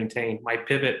always maintained my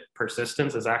pivot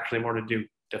persistence is actually more to do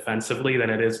defensively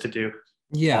than it is to do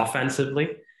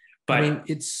offensively. But I mean,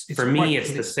 it's for me,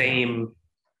 it's the same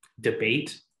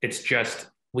debate. It's just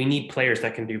we need players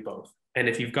that can do both. And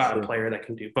if you've got a player that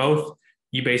can do both,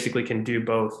 you basically can do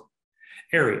both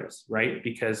areas, right?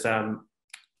 Because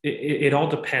it all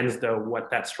depends, though, what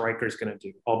that striker is going to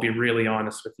do. I'll be really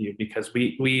honest with you, because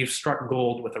we've struck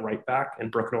gold with a right back in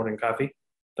Brooke Norton-Covey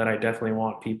that I definitely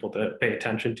want people to pay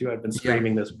attention to. I've been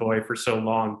screaming this boy for so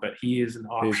long, but he is an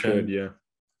option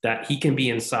that he can be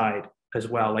inside as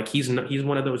well. Like, he's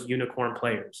one of those unicorn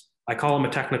players. I call him a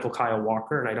technical Kyle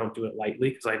Walker, and I don't do it lightly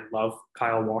because I love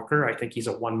Kyle Walker. I think he's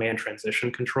a one-man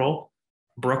transition control.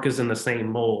 Brooke is in the same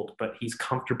mold, but he's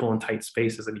comfortable in tight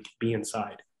spaces and he can be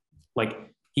inside. Like,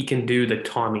 he can do the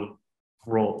Tommy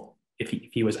role if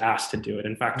he was asked to do it.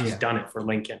 In fact, he's done it for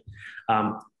Lincoln.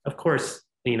 Of course,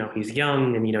 he's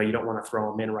young and, you don't want to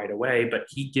throw him in right away, but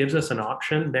he gives us an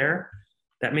option there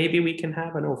that maybe we can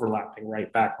have an overlapping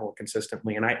right back more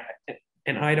consistently. And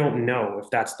I don't know if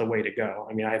that's the way to go.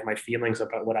 I mean, I have my feelings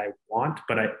about what I want,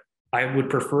 but I would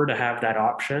prefer to have that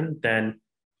option than,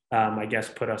 I guess,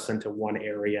 put us into one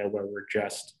area where we're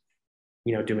just,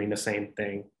 doing the same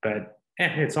thing. But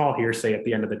it's all hearsay at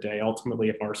the end of the day. Ultimately,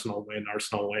 if Arsenal win,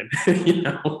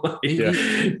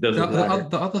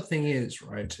 The other thing is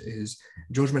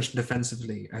George mentioned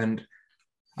defensively, and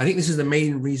I think this is the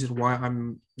main reason why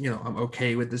I'm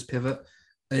okay with this pivot.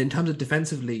 In terms of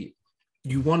defensively,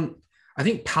 I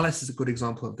think Palace is a good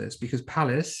example of this, because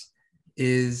Palace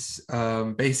is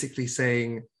basically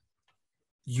saying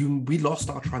we lost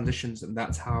our transitions, and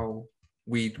that's how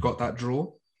we got that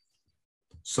draw.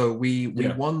 So we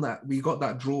won that. We got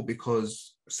that draw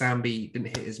because Sambi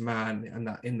didn't hit his man, and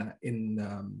I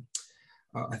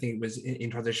think it was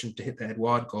in transition to hit the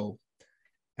Edouard goal.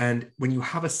 And when you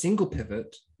have a single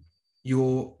pivot,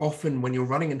 when you're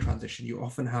running in transition, you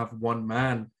often have one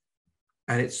man,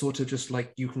 and it's sort of just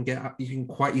like you can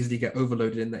quite easily get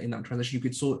overloaded in that transition. You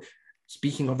could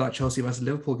speaking of that Chelsea versus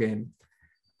Liverpool game,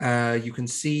 you can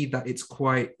see that it's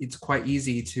quite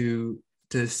easy to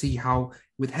see how,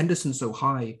 with Henderson so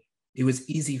high, it was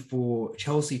easy for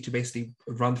Chelsea to basically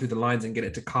run through the lines and get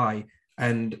it to Kai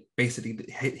and basically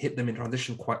hit them in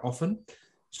transition quite often.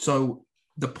 So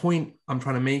the point I'm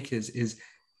trying to make is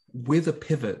with a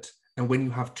pivot, and when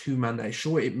you have 2 man there,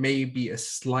 sure, it may be a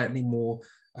slightly more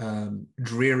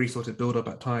dreary sort of build-up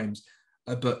at times,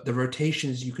 but the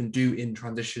rotations you can do in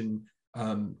transition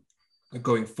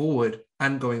going forward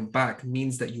and going back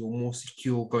means that you're more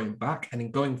secure going back, and in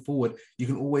going forward you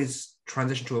can always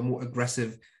transition to a more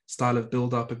aggressive style of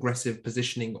build-up, aggressive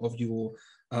positioning of your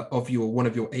of your one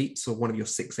of your eights or one of your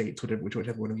 6/8,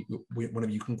 whichever one of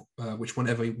you can,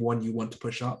 whenever one you want to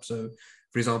push up. So,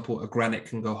 for example, a Granit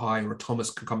can go high, or a Thomas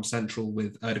can come central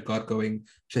with Ødegaard going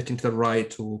shifting to the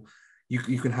right, or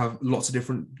you can have lots of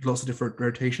different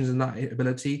rotations in that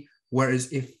ability.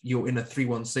 Whereas if you're in a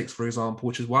 3-1-6, for example,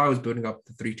 which is why I was building up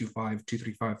the 3-2-5,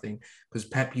 2-3-5 thing, because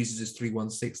Pep uses his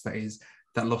 3-1-6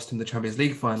 that lost him the Champions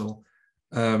League final.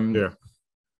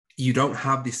 You don't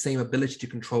have the same ability to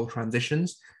control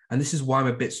transitions. And this is why I'm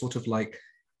a bit sort of like,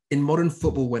 in modern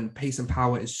football, when pace and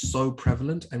power is so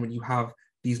prevalent, and when you have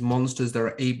these monsters that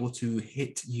are able to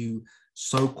hit you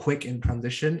so quick in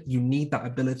transition, you need that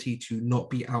ability to not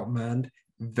be outmanned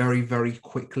very, very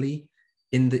quickly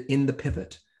in the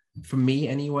pivot. For me,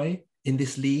 anyway, in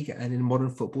this league and in modern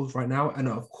football right now. And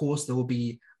of course, there will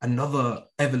be another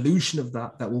evolution of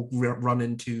that will run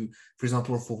into, for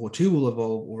example, a 4-4-2 will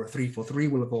evolve, or a 3-4-3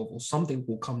 will evolve, or something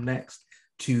will come next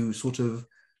to sort of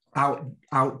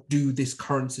outdo this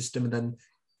current system. And then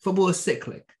football is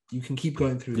cyclic. You can keep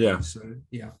going through these. So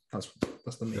yeah, that's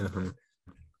the main point.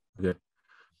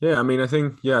 Yeah, I mean, I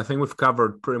think we've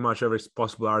covered pretty much every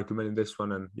possible argument in this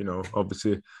one. And,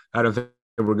 obviously, I don't think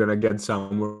we're going to get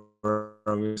somewhere.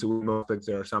 We know that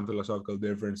there are some philosophical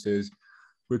differences.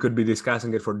 We could be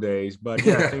discussing it for days. But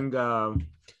yeah, I think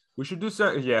we should do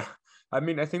some. Yeah, I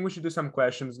mean, I think we should do some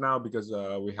questions now, because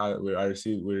we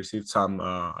received some.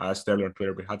 I asked earlier on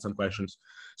Twitter. We had some questions.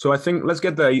 So I think let's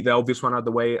get the obvious one out of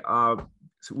the way.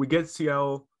 So we get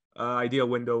CL ideal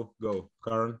window. Go,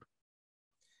 Karan.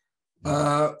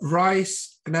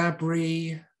 Rice,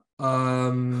 Gnabry,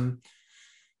 let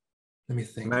me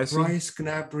think. Messi? Rice,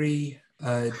 Gnabry,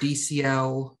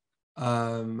 DCL,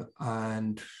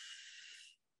 and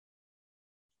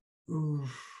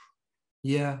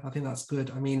yeah, I think that's good.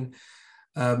 I mean,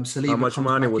 Saliba. How much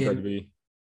money would that be?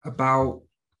 About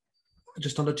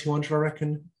just under 200, I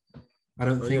reckon.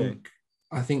 I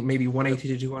think maybe 180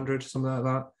 to 200, something like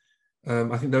that.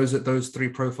 I think those three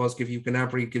profiles give you.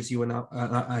 Gnabry gives you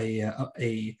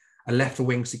a left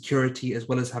wing security, as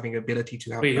well as having ability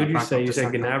to have. Wait, who did you say? You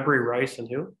said Gnabry, Rice, and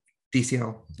who?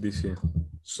 DCL.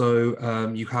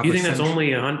 So you have. You think that's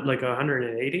only like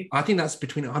 180? I think that's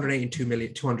between 180 and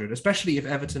 200, especially if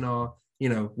Everton are,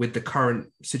 with the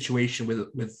current situation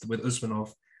with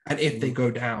Usmanov, and if they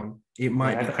go down, it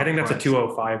might. I think that's a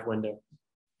 205 window.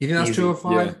 You think that's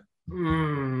 205? Yeah.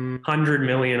 100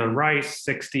 million on Rice,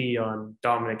 60 on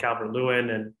Dominic Calvert-Lewin,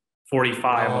 and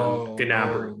 45 on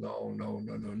Gnabry.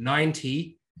 No.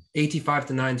 90, 85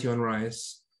 to 90 on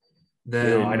Rice.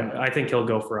 Then I think he'll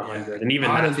go for 100, and even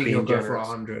I don't think he'll go for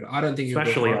 100. I don't think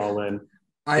especially all in.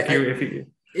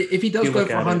 If he does go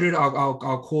for 100,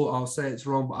 I'll say it's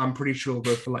wrong, but I'm pretty sure he'll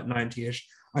go for like 90-ish.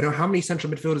 I don't know how many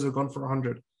central midfielders have gone for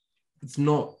 100.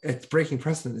 It's breaking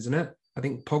precedent, isn't it? I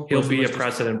think Pogba. He'll be a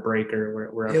precedent breaker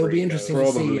wherever. It'll be interesting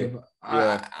to see.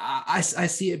 Yeah. I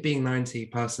see it being 90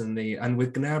 personally, and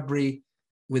with Gnabry,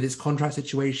 with his contract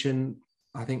situation,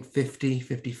 I think 50,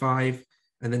 55,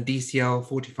 and then DCL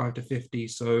 45 to 50.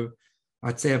 So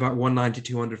I'd say about 190,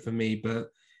 200 for me, but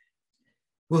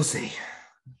we'll see.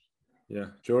 Yeah,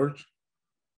 George.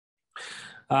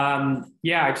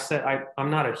 I've said I'm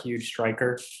not a huge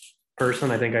striker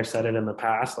person. I think I've said it in the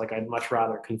past. Like, I'd much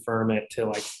rather confirm it to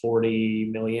like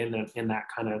 40 million in that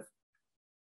kind of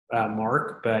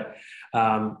mark. But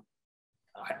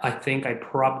I think I'd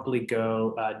probably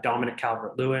go Dominic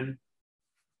Calvert-Lewin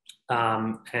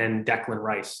and Declan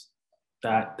Rice.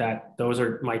 Those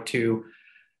are my two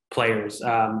players.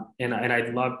 And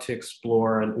I'd love to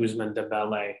explore an Ousmane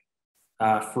Dembele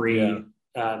free. Yeah,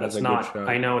 that's not.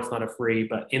 I know it's not a free,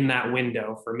 but in that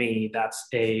window for me, that's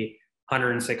a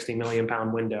 160 million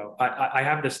pound window. I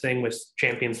have this thing with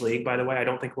Champions League, by the way. I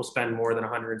don't think we'll spend more than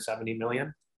 170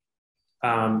 million,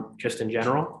 just in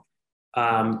general.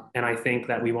 And I think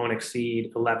that we won't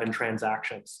exceed 11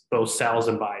 transactions, both sells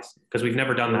and buys, because we've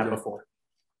never done that before,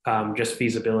 just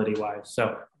feasibility wise.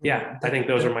 So yeah, I think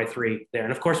those are my three there.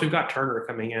 And of course, we've got Turner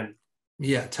coming in.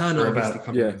 Yeah, Turner obviously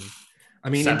coming in. I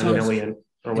mean, in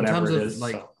terms of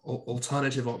like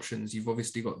alternative options, you've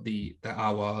obviously got the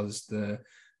Aouars, the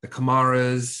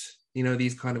Kamaras,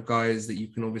 these kind of guys that you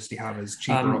can obviously have as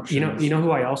cheaper options. You know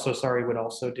who I also would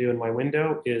also do in my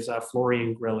window is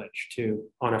Florian Grillitsch too,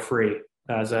 on a free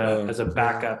as a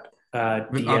backup DM.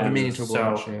 I've been meaning to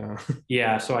watch,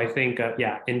 yeah. So I think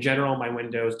in general, my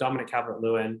windows, Dominic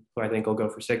Calvert-Lewin, who I think will go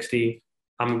for 60.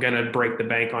 I'm gonna break the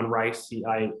bank on Rice.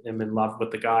 I am in love with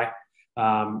the guy.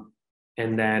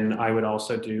 And then I would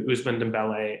also do Ousmane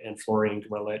Dembele and Florian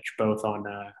Grillitsch, both on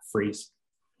freeze.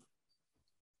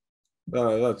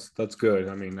 That's good.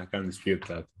 I mean, I can't dispute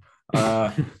that.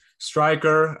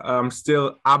 Striker, I'm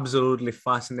still absolutely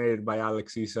fascinated by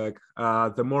Alex Isak.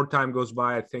 The more time goes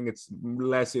by, I think it's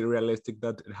less realistic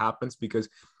that it happens, because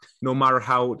no matter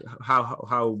how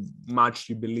much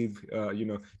you believe,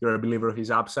 you're a believer of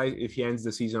his upside, if he ends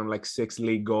the season on like 6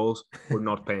 league goals, we're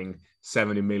not paying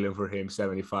 70 million for him,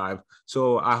 75.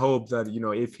 So I hope that,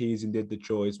 if he's indeed the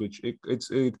choice, which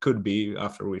it could be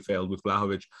after we failed with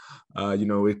Vlahovic,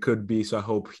 it could be. So I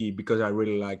hope because I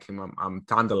really like him, I'm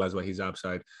tantalized by his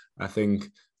upside. I think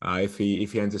if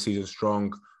he ends the season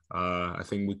strong, I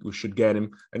think we should get him.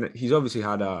 And he's obviously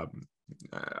had a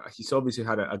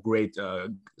great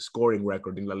scoring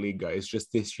record in La Liga. It's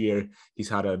just this year he's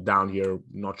had a down year.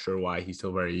 Not sure why. He's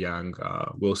still very young.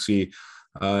 We'll see.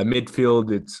 Midfield,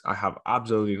 I have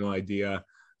absolutely no idea.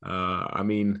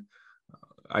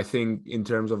 I think in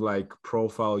terms of like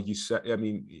profile,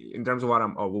 in terms of what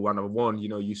I'm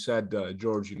you said,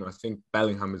 George, I think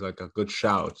Bellingham is like a good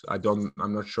shout. I'm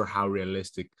not sure how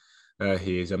realistic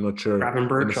he is. I'm not sure.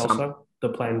 Gravenberch also, the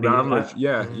plan B.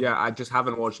 Yeah. I just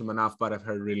haven't watched him enough, but I've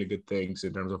heard really good things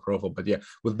in terms of profile. But yeah,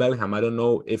 with Bellingham, I don't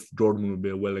know if Dortmund will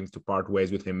be willing to part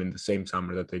ways with him in the same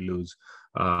summer that they lose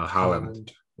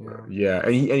Haaland. Yeah,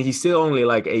 and he's still only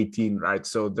like 18, right?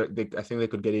 So I think they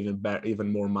could get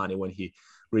even more money when he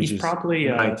reaches. He's probably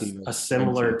a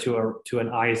similar to an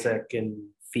Isaac in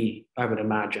fee, I would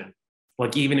imagine.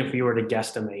 Like even if we were to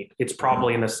guesstimate, it's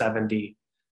probably in the 70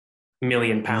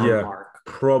 million pound mark.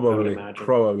 Probably.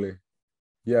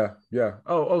 Yeah.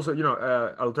 Oh, also,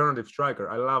 alternative striker.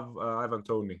 I love Ivan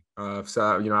Toney. So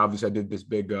obviously I did this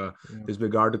big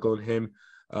article on him.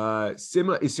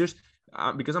 Similar. It's just.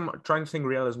 Because I'm trying to think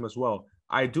realism as well.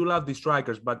 I do love the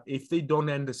strikers, but if they don't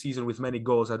end the season with many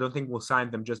goals, I don't think we'll sign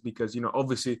them, just because,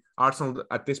 obviously Arsenal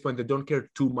at this point, they don't care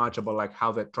too much about like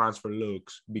how that transfer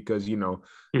looks, because,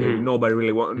 nobody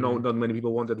really not many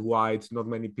people wanted White.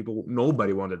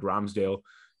 Nobody wanted Ramsdale.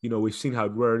 We've seen how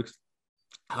it works.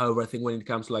 However, I think when it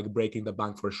comes to like breaking the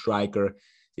bank for a striker,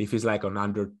 if he's like on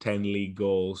under 10 league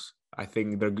goals, I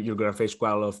think you're going to face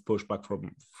quite a lot of pushback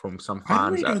from some fans. I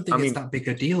really don't think it's that big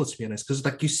a deal, to be honest, because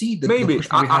like you see the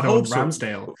pushback we had on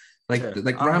Ramsdale.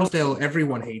 Ramsdale,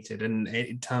 everyone hated, and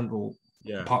it turned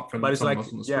apart from someone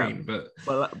else on the screen.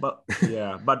 But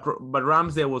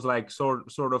Ramsdale was like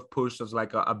sort of pushed as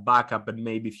like a backup and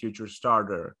maybe future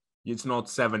starter. It's not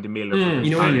 70 million.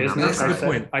 You know what it is? That's a good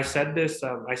point. I said this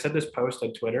post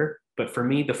on Twitter, but for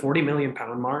me, the 40 million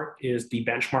pound mark is the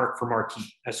benchmark for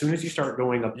marquee. As soon as you start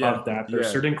going above that,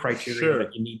 there's certain criteria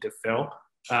that you need to fill.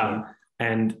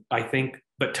 And I think,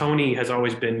 but Toney has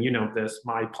always been,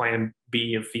 my plan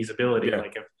B of feasibility. Yeah.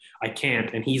 Like if I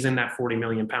can't, and he's in that 40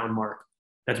 million pound mark,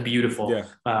 that's beautiful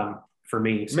for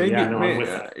me. So I'm with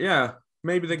it.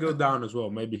 Maybe they go down as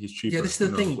well. Maybe he's cheaper. Yeah, this is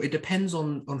the thing. It depends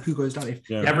on who goes down.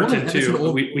 Everton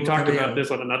too. We talked about this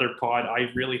on another pod.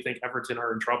 I really think Everton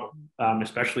are in trouble,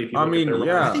 especially if you look at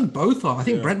their I think both are. I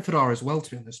think Brentford are as well, to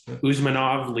be honest. But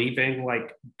Usmanov leaving,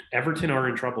 like Everton are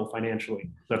in trouble financially.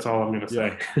 That's all I'm going to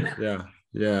say.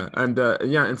 Yeah, and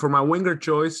for my winger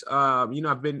choice, I like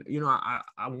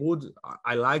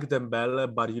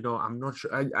Dembele, but I'm not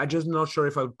sure. I just not sure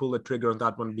if I'll pull the trigger on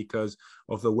that one because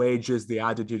of the wages, the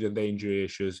attitude, and the injury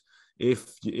issues.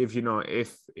 If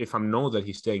I know that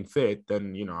he's staying fit,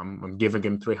 then I'm giving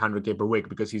him 300k per week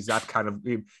because he's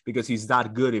that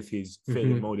good if he's fit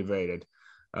and motivated.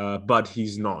 But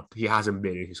he's not. He hasn't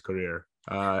been in his career.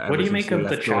 What do you make of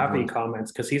the Xavi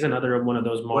comments? Because he's another one of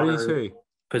those modern. What do you say?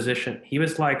 Position. He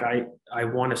was like, I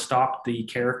want to stop the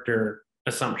character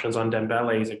assumptions on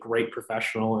Dembele. He's a great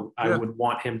professional, and I would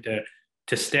want him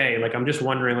to stay. Like, I'm just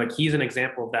wondering, like, he's an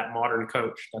example of that modern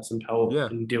coach that's involved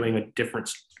in doing a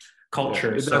different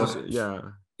culture.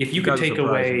 If you could take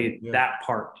away that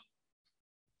part,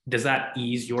 does that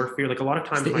ease your fear? Like a lot of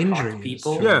times when I talk to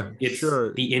people, it's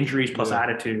the injuries plus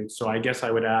attitude. So I guess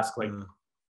I would ask, like,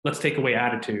 let's take away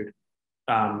attitude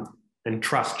and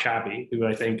trust Xavi, who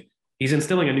I think he's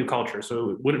instilling a new culture, so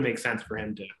it wouldn't make sense for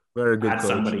him to add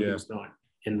somebody who's not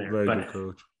in there.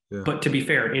 But to be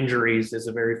fair, injuries is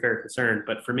a very fair concern.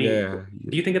 But for me, do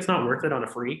you think it's not worth it on a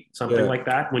free, something like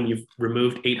that, when you've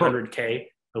removed 800K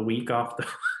a week off the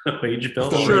wage bill?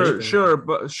 Sure,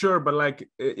 but like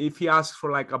if he asks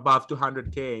for like above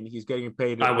 200K and he's getting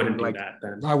paid, I wouldn't do that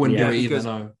then. I wouldn't do it either,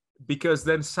 no. Because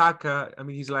then Saka, I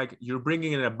mean, he's like, you're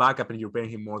bringing in a backup and you're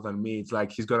paying him more than me. It's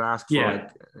like he's gonna ask for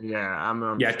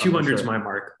 200 is my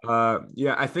mark.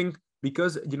 I think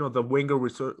because the winger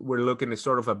we're looking at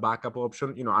sort of a backup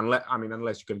option.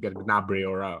 Unless you can get Gnabry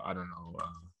or I don't know,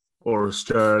 or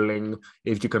Sterling.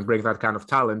 If you can bring that kind of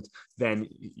talent, then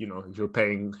you're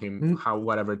paying him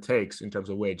whatever it takes in terms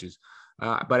of wages.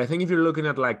 But I think if you're looking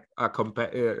at like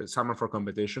someone for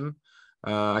competition,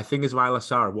 I think Ismail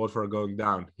Assar, Watford going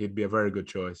down, he'd be a very good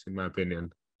choice in my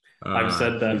opinion. I've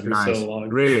said that he's for nice. so long.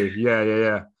 Really?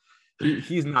 Yeah.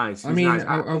 He's nice. I mean,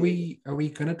 are we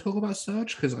going to talk about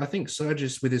Serge? Because I think Serge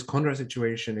is, with his contract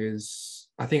situation,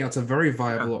 I think that's a very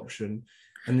viable option.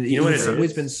 And you know he's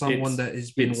always been someone that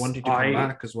has been wanting to come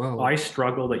back as well. I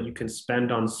struggle that you can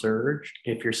spend on Serge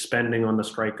if you're spending on the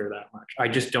striker that much. I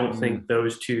just don't think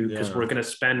those two, because we're going to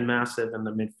spend massive in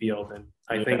the midfield. And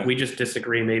I think we just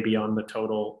disagree maybe on the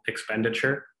total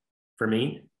expenditure for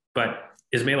me. But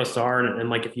Ismail Assar, and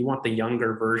like if you want the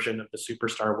younger version of the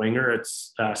superstar winger,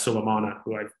 it's Sulemana,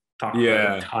 who I've talked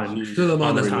about a ton.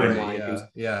 Sulemana's great.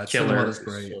 Yeah, Sulemana's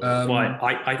great. But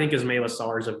I think Ismail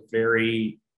Assar is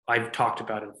I've talked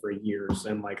about him for years,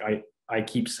 and like I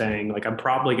keep saying, like, I'm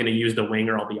probably going to use the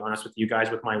winger. I'll be honest with you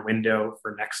guys, with my window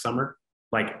for next summer.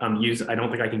 Like I don't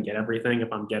think I can get everything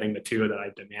if I'm getting the two that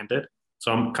I demanded.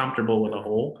 So I'm comfortable with a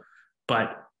whole.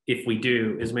 But if we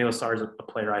do, Ismail Assar is a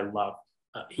player I love.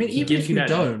 Even if you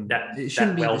don't, it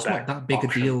shouldn't be. It's not that big a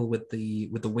deal with the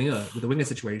winger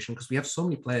situation, because we have so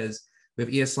many players. We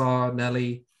have ESR,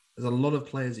 Nelly. There's a lot of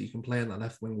players that you can play in that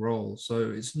left wing role.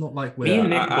 So it's not like me and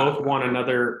Nick both want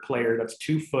another player that's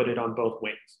 2-footed on both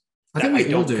wings. I think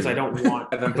we all do, because I don't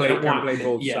want and play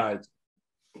both sides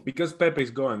because Pepe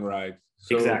is going right.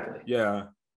 So, exactly. Yeah.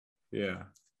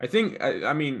 I think.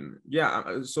 I mean,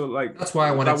 yeah. So like that's why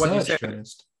I wanted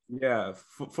Serge.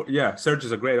 Yeah, Serge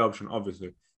is a great option,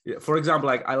 obviously. Yeah, for example,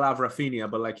 like I love Rafinha,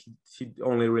 but like he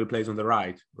only really plays on the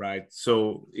right?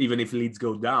 So even if Leeds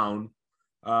go down,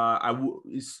 I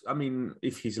mean,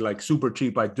 if he's like super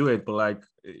cheap, I'd do it. But like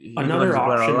another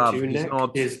option too, Nick,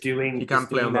 he can't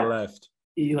play on the left.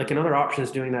 Like another option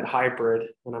is doing that hybrid,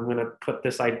 and I'm going to put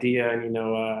this idea, and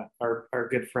our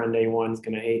good friend A1's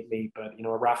going to hate me, but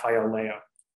a Rafael Leo,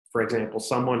 for example,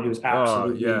 someone who's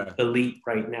absolutely elite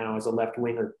right now as a left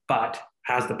winger, but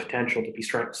has the potential to be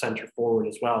center forward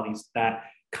as well. He's that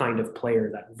kind of player,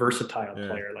 that versatile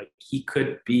player. Like he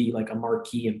could be like a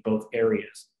marquee in both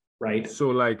areas, right? So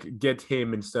like get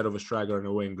him instead of a striker and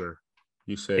a winger,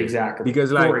 you say? Exactly. Because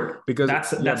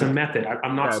that's a method.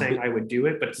 I'm not saying I would do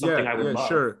it, but it's something I would love.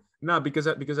 Sure. No, because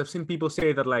I've seen people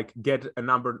say that like get a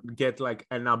number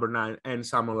 9 and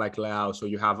someone like Leao, so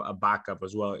you have a backup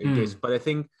as well in case. But I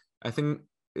think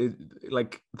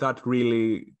like that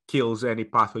really kills any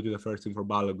pathway to the first team for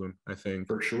Balogun, I think.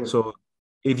 For sure. So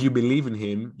if you believe in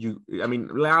him,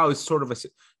 Leao is sort of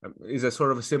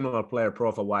a similar player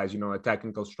profile wise, a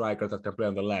technical striker that can play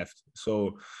on the left.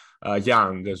 So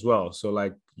young as well. So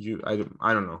like I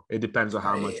don't know. It depends on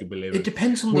how much you believe. It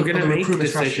depends on we're going to make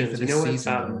decisions.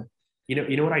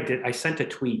 You know what I did? I sent a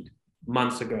tweet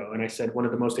months ago, and I said one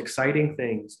of the most exciting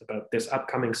things about this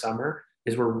upcoming summer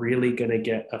is we're really going to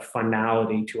get a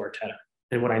finality to Arteta.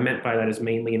 And what I meant by that is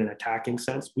mainly in an attacking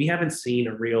sense. We haven't seen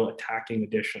a real attacking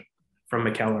addition from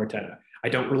Mikel Arteta. I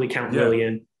don't really count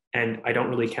Willian, and I don't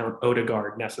really count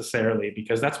Odegaard necessarily,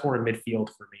 because that's more in midfield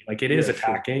for me. Like it is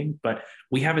attacking, but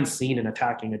we haven't seen an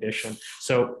attacking addition.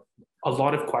 So a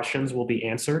lot of questions will be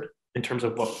answered in terms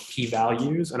of what he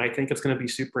values. And I think it's going to be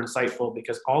super insightful,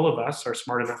 because all of us are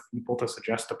smart enough people to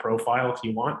suggest a profile if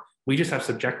you want. We just have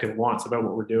subjective wants about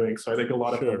what we're doing. So I think a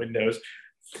lot of the windows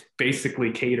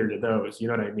basically cater to those, you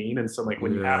know what I mean? And so like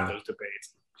when you have those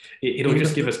debates, it'll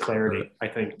just give us clarity, I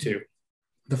think, too.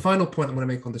 The final point I'm going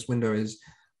to make on this window is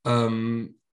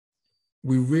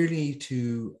we really need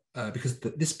to, because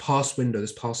this past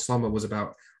summer was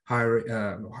about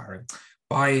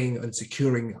buying and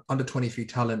securing under 23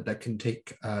 talent that can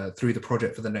take through the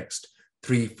project for the next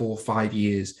 3, 4, 5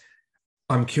 years.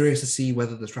 I'm curious to see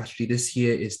whether the strategy this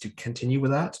year is to continue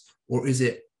with that, or is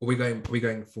it? Are we going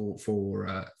for?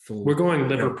 We're going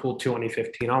Liverpool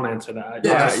 2015. I'll answer that.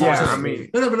 I mean,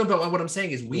 no. But what I'm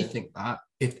saying is, we think that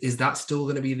is that still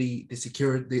going to be the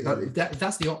security? If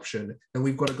that's the option, then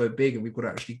we've got to go big, and we've got to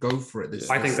actually go for it.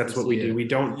 I think that's what we do. We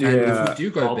don't do if we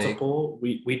do go multiple.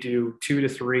 Big, we do 2 to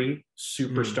 3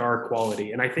 superstar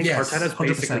quality, and I think Arteta's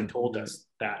basically told us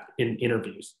that in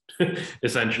interviews,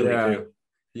 essentially.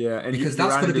 Yeah, and because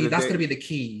that's going to be the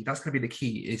key. That's going to be the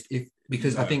key.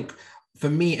 Because I think, for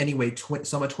me anyway,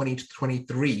 summer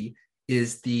 2023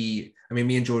 is the. I mean,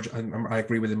 me and George, I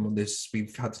agree with him on this.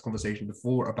 We've had this conversation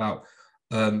before about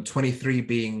 23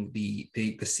 being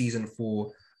the season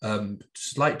for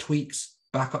slight tweaks,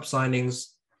 backup signings.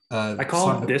 I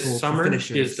call this summer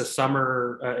is the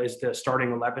summer is the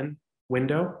starting 11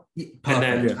 window, and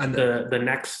then the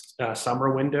next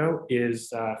summer window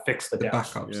is fix the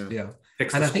depth. Backups,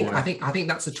 and I think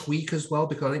that's a tweak as well,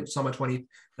 because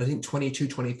I think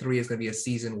 22-23 is going to be a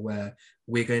season where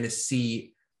we're going to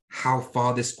see how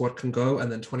far this squad can go,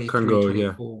 and then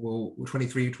 23,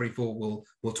 24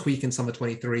 will tweak in summer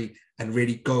 23 and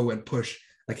really go and push.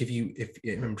 Like if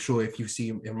I'm sure if you see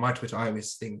in my Twitter, I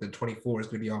always think that 24 is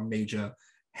going to be our major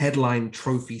headline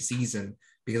trophy season,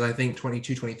 because I think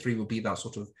 22, 23 will be that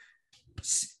sort of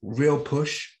real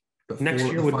push. But next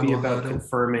year would be about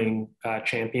confirming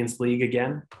Champions League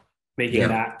again, making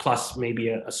that plus maybe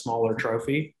a smaller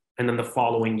trophy, and then the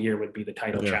following year would be the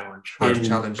title challenge.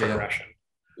 Progression.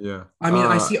 Yeah. I mean,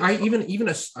 I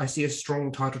see a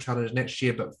strong title challenge next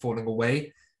year, but falling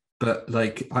away. But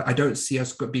like, I don't see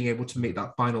us being able to make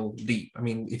that final leap. I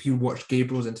mean, if you watch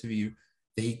Gabriel's interview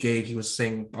that he gave, he was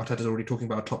saying Arteta's already talking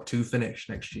about a top 2 finish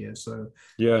next year. So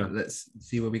yeah, let's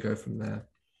see where we go from there.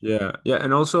 Yeah,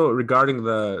 and also regarding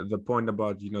the point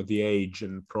about the age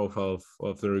and profile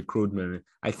of the recruitment,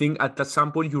 I think at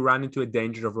some point you run into a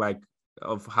danger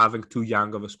of having too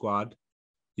young of a squad,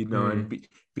 and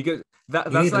because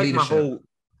that's like my whole.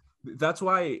 That's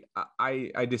why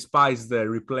I despise the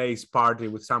replace party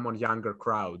with someone younger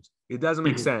crowd. It doesn't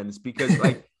make sense because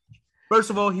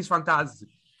first of all, he's fantastic.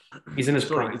 He's in his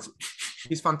prime.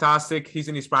 He's fantastic. He's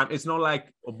in his prime. It's not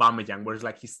like Aubameyang, where it's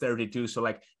like he's 32,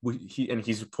 so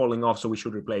he's falling off, so we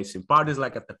should replace him. Partey's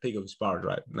like at the peak of his part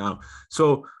right now.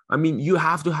 So I mean, you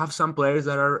have to have some players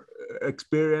that are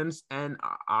experienced and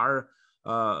are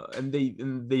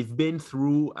they've been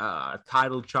through a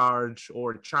title charge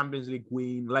or a Champions League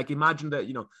win. Like imagine that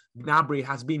Gnabry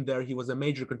has been there. He was a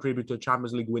major contributor to a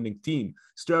Champions League winning team.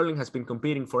 Sterling has been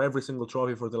competing for every single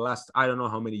trophy for the last I don't know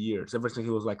how many years, ever since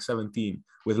he was like 17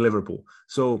 with Liverpool.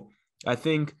 So I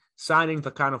think signing the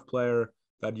kind of player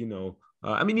that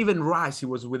I mean, even Rice, he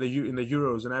was with in the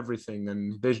Euros and everything,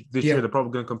 and this year they're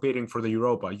probably going to competing for the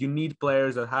Europa. You need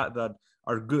players that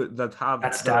are good, that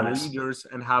are leaders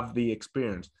and have the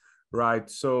experience, right?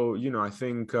 So I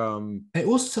think it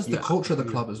also sets the culture of the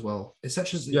club as well. It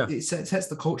sets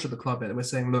the culture of the club, and we're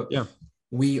saying, look,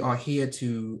 we are here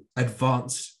to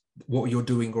advance what you're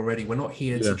doing already. We're not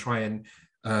here to try and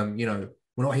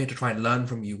we're not here to try and learn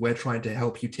from you. We're trying to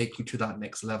help you take you to that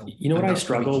next level. You know what I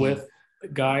struggle with,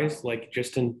 guys, like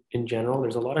just in general,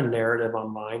 there's a lot of narrative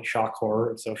online, shock horror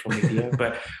and social media,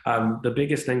 but the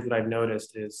biggest things that I've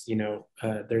noticed is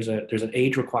there's an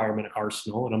age requirement at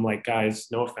Arsenal, and I'm like, guys,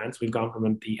 no offense, we've gone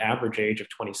from the average age of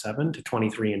 27 to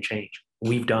 23 and change.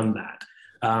 We've done that.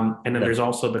 And then there's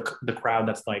also the crowd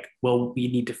that's like, well, we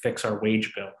need to fix our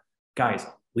wage bill. Guys,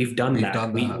 we've done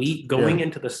that. We going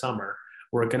into the summer,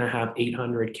 we're going to have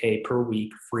 800K per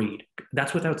week freed.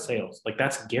 That's without sales. Like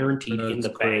that's guaranteed in the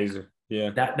bank. Yeah,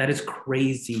 that is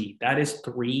crazy. That is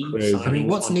 3 signings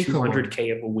what's on Nico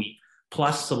 200K of a week,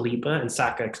 plus Saliba and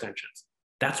Saka extensions.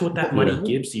 That's what that money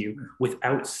gives you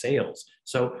without sales.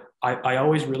 So I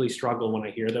always really struggle when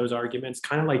I hear those arguments,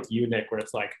 kind of like you, Nick, where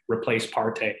it's like replace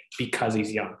Partey because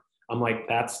he's young. I'm like,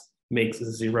 that makes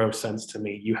zero sense to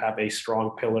me. You have a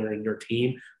strong pillar in your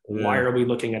team. Why are we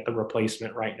looking at the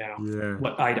replacement right now?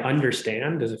 What I'd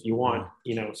understand is if you want,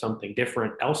 something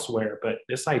different elsewhere, but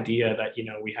this idea that,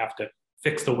 we have to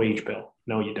fix the wage bill.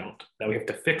 No, you don't. That we have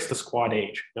to fix the squad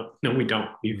age. No, we don't.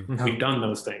 We've done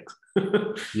those things.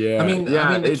 I mean,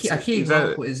 a key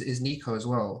example is Nico as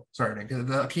well. Sorry, Nick.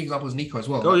 The key example is Nico as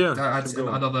well. Oh,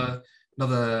 yeah.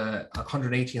 Another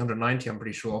 180, 190, I'm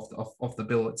pretty sure, off the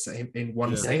bill. It's in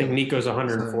one sale. I think Nico's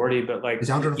 140, but like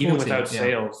even without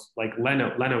sales, like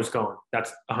Leno's gone.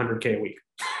 That's 100K a week.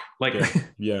 Like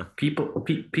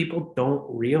people don't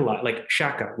realize, like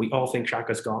Xhaka, we all think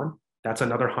Xhaka's gone. That's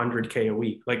another 100K a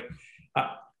week. Like,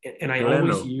 and I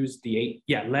always use the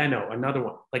Leno, another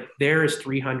one. Like there is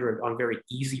 300 on very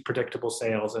easy, predictable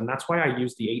sales. And that's why I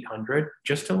use the 800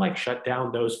 just to like shut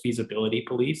down those feasibility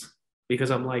police. Because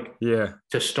I'm like,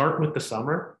 to start with the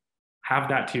summer, have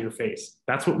that to your face.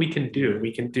 That's what we can do.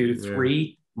 We can do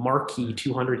 3 marquee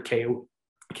 200K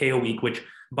a week, which,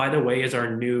 by the way, is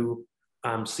our new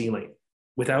ceiling.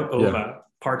 Without Oba,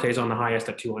 Partey's on the highest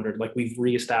at 200. Like we've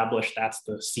reestablished that's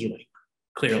the ceiling,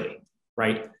 clearly,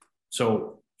 right?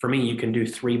 So for me, you can do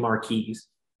 3 marquees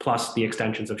plus the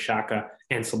extensions of Xhaka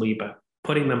and Saliba,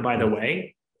 putting them, by the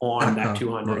way, on that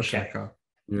 200K.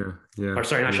 Yeah. Or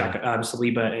sorry, not Xhaka.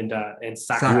 Saliba and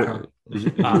Saka.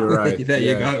 You're right. There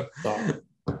you go. So,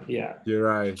 yeah, you're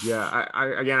right. Yeah,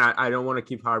 I don't want to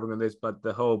keep harping on this, but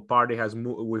the whole party has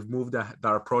moved.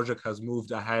 Our project has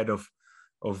moved ahead of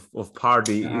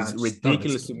Partey. Is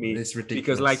ridiculous to me. It's ridiculous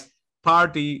because like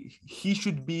Partey, he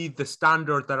should be the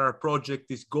standard that our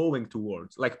project is going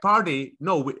towards. Like Partey,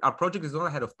 our project is not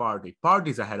ahead of Partey. Partey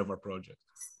is ahead of our project.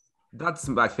 That's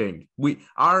my thing.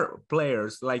 Our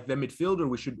players, like the midfielder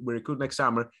we recruit next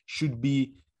summer, should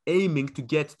be aiming to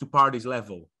get to Partey's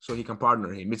level so he can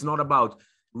partner him. It's not about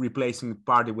replacing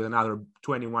Partey with another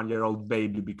 21-year-old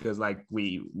baby because like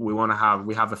we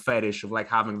have a fetish of like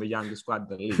having the youngest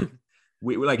squad in the league.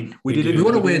 We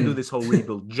didn't do this whole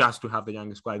rebuild just to have the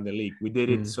youngest squad in the league. We did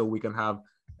it so we can have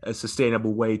a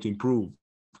sustainable way to improve.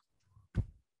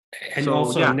 And so,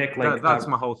 also, yeah, Nick, like that's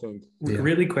my whole thing.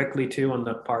 Really quickly too on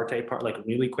the Partey part, like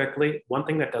really quickly. One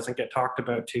thing that doesn't get talked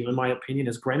about too, in my opinion,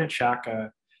 is Granit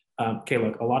Xhaka. Okay,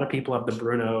 look, a lot of people have the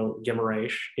Bruno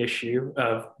Guimaraes issue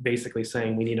of basically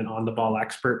saying we need an on-the-ball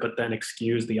expert, but then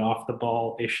excuse the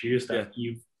off-the-ball issues that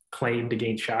you've claimed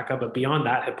against Xhaka. But beyond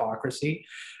that hypocrisy,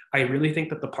 I really think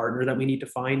that the partner that we need to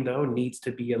find, though, needs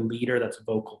to be a leader that's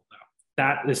vocal, though.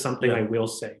 That is something I will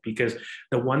say, because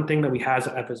the one thing that we have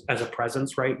as a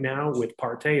presence right now with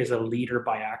Partey is a leader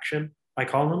by action, I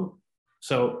call him.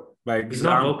 So he's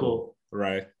not vocal.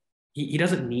 Right. He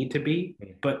doesn't need to be,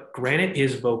 but Granit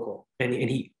is vocal, and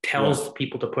he tells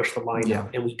people to push the line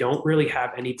out. And we don't really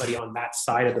have anybody on that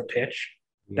side of the pitch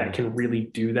that can really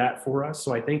do that for us.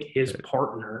 So I think his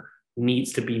partner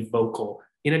needs to be vocal,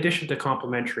 in addition to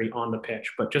complimentary on the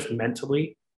pitch, but just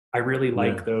mentally. I really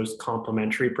like those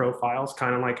complementary profiles,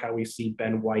 kind of like how we see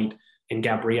Ben White and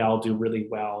Gabriel do really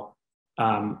well.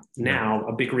 Now,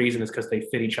 a big reason is because they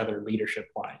fit each other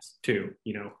leadership-wise too.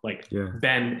 You know, like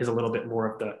Ben is a little bit more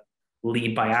of the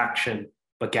lead by action,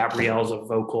 but Gabriel's a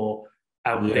vocal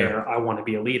out there. I want to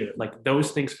be a leader. Like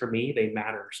those things for me, they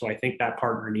matter. So I think that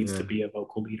partner needs to be a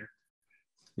vocal leader.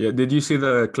 Yeah, did you see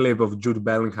the clip of Jude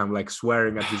Bellingham like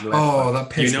swearing at his left? Oh, that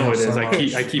pissed me off. So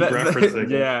I keep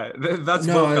referencing. That's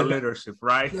vocal leadership,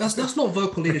 right? That's not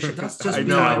vocal leadership. That's just passion.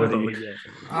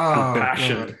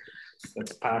 God.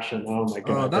 That's passion. Oh my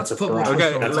god, that's football.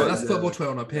 Okay, that's football play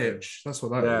on a pitch. That's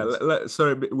what that is.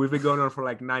 Sorry, we've been going on for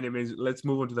like 90 minutes. Let's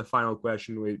move on to the final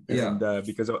question.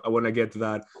 Because I want to get to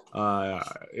that.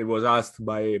 It was asked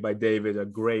by David, a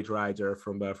great writer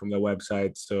from the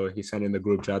website. So he sent in the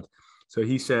group chat. So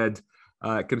he said,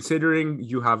 considering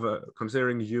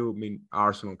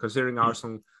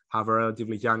Arsenal have a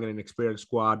relatively young and inexperienced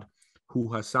squad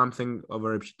who has something of a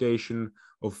reputation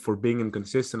for being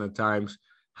inconsistent at times,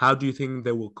 how do you think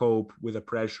they will cope with the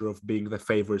pressure of being the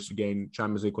favorites to gain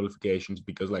Champions League qualifications?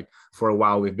 Because like for a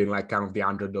while we've been like kind of the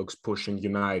underdogs pushing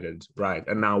United, right?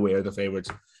 And now we're the favorites,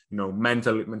 you know,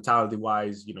 mentality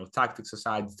wise, you know, tactics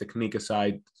aside, technique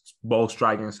aside, ball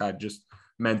striking aside, just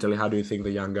mentally, how do you think the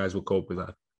young guys will cope with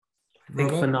that? I think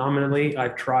phenomenally.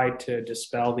 I've tried to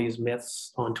dispel these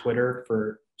myths on Twitter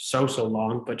for so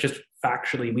long, but just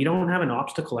factually, we don't have an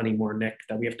obstacle anymore, Nick,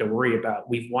 that we have to worry about.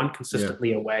 We've won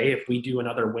consistently away. If we do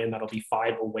another win, that'll be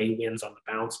 5 away wins on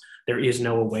the bounce. There is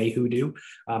no away hoodoo.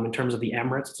 In terms of the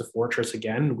Emirates, it's a fortress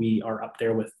again. We are up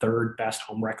there with 3rd best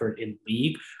home record in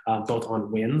league, both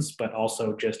on wins, but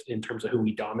also just in terms of who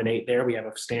we dominate there. We have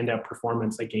a standout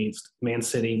performance against Man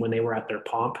City when they were at their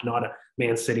pomp, not a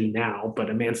Man City now, but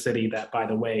a Man City that, by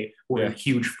the way, were in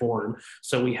huge form.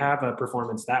 So we have a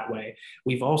performance that way.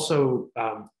 We've also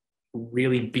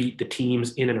really beat the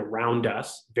teams in and around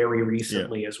us very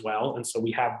recently as well. And so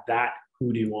we have that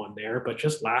hoodoo on there. But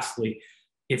just lastly,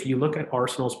 if you look at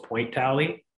Arsenal's point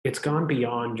tally, it's gone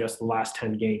beyond just the last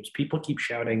 10 games. People keep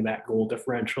shouting that goal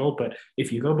differential, but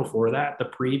if you go before that, the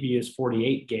previous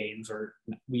 48 games,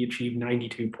 we achieved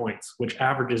 92 points, which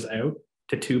averages out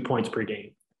to 2 points per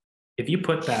game. If you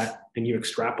put that and you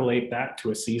extrapolate that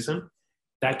to a season,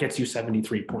 that gets you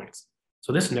 73 points.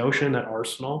 So this notion that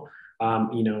Arsenal,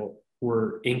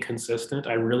 we're inconsistent,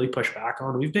 I really push back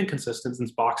on. We've been consistent since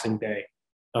Boxing Day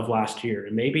of last year.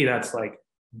 And maybe that's like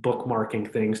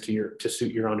bookmarking things to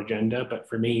suit your own agenda. But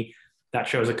for me, that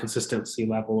shows a consistency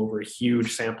level over a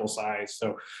huge sample size.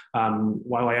 So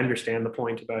while I understand the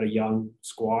point about a young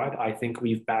squad, I think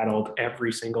we've battled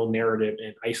every single narrative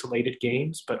in isolated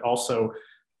games, but also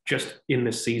just in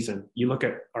this season. You look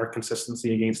at our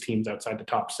consistency against teams outside the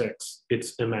top 6,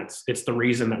 it's immense. It's the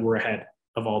reason that we're ahead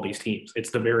of all these teams. It's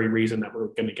the very reason that we're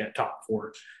going to get top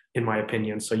 4, in my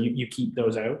opinion. So you keep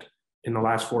those out in the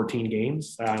last 14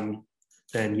 games,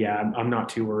 then yeah, I'm not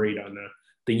too worried on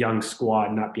the young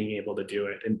squad not being able to do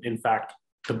it. And in fact,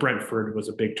 the Brentford was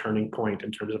a big turning point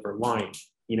in terms of our line.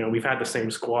 You know, we've had the same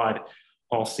squad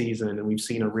all season and we've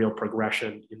seen a real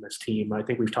progression in this team. I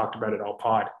think we've talked about it all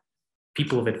pod.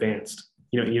 People have advanced,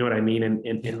 you know what I mean?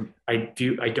 And I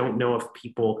don't know if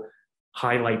people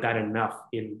highlight that enough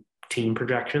in team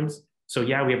projections. So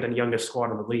yeah, we have the youngest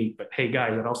squad in the league, but hey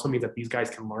guys, it also means that these guys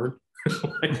can learn.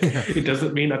 It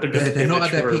doesn't mean that they're not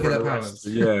at their peak of their powers.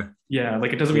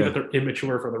 Like it doesn't mean that they're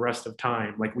immature for the rest of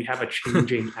time. Like we have a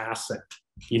changing asset,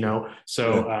 you know.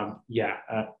 So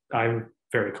I'm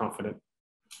very confident.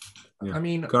 Yeah. I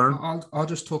mean, Karen? I'll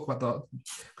just talk about that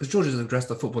because George has addressed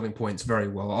the footballing points very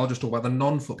well. I'll just talk about the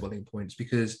non-footballing points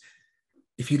because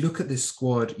if you look at this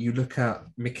squad, you look at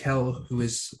Mikel, who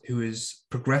is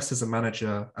progressed as a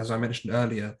manager, as I mentioned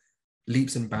earlier,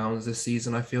 leaps and bounds this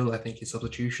season. I think his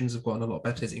substitutions have gotten a lot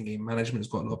better. His in-game management has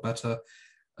gotten a lot better.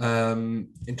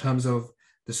 In terms of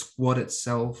the squad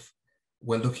itself,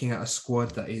 we're looking at a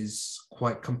squad that is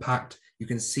quite compact. You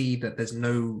can see that there's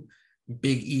no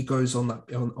big egos on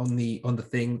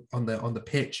the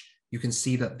pitch. You can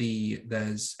see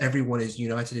that everyone is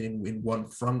united in one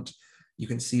front. You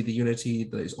can see the unity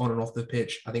that is on and off the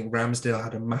pitch. I think Ramsdale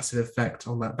had a massive effect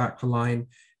on that back line.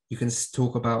 You can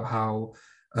talk about how,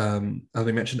 as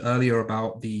we mentioned earlier,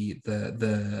 about the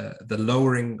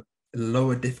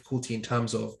lower difficulty in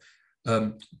terms of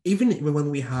even when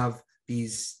we have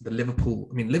Liverpool.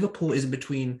 I mean, Liverpool is in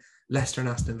between Leicester and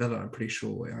Aston Villa, I'm pretty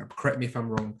sure. Correct me if I'm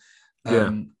wrong.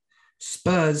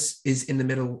 Spurs is in the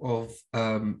middle of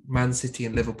Man City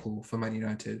and Liverpool for Man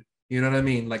United. You know what I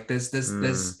mean? Like there's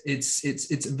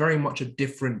it's very much a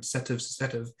different set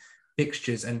of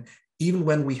fixtures, and even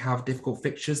when we have difficult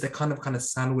fixtures, they're kind of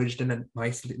sandwiched in a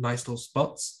nice little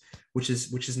spots, which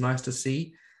is nice to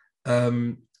see.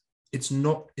 It's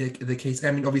not the case.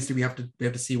 I mean, obviously we have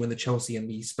to see when the Chelsea and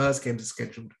the Spurs games are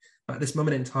scheduled, but at this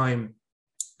moment in time,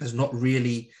 there's not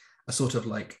really a sort of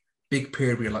like big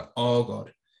period where you're like, oh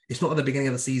God. It's not at the beginning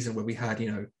of the season where we had,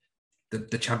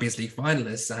 the Champions League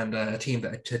finalists and a team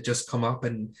that had just come up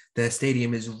and their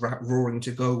stadium is roaring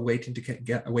to go, waiting to get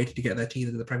their team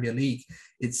into the Premier League.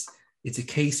 It's a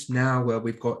case now where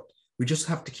we just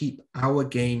have to keep our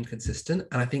game consistent.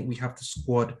 And I think we have the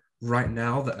squad right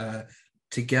now that are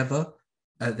together.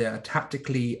 They are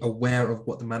tactically aware of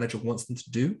what the manager wants them to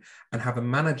do and have a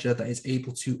manager that is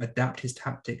able to adapt his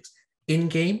tactics in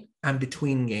game and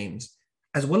between games,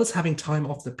 as well as having time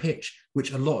off the pitch,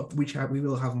 which we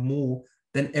will have more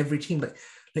than every team. Like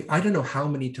I don't know how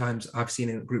many times I've seen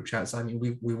in group chats. I mean,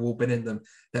 we've all been in them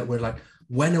that we're like,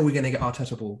 when are we going to get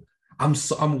Arteta ball?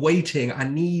 I'm waiting. I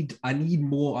need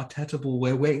more Arteta ball.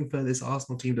 We're waiting for this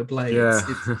Arsenal team to play. Yeah.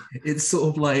 It's sort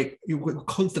of like we're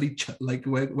constantly like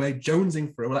we're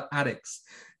jonesing for it. We're like addicts.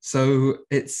 So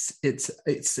it's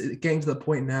getting to the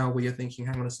point now where you're thinking,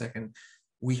 hang on a second,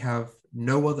 we have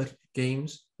no other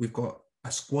games. We've got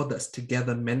a squad that's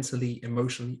together mentally,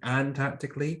 emotionally, and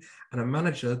tactically, and a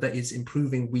manager that is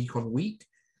improving week on week.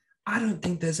 I don't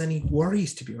think there's any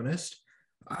worries, to be honest.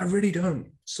 I really don't.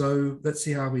 So let's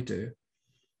see how we do.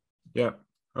 Yeah.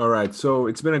 All right. So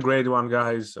it's been a great one,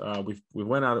 guys. We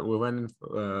went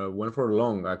for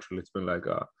long. Actually, it's been like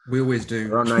we always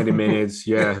do around 90 minutes.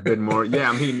 Yeah, a bit more. Yeah,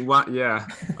 I mean,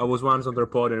 I was once on their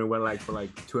pod and it went like for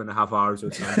like 2.5 hours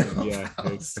or something. Yeah,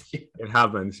 it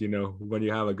happens. When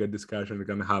you have a good discussion, it's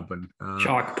gonna happen.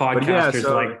 Chalk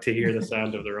podcasters like to hear the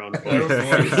sound of their own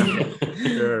voice.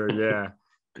 Sure. Yeah.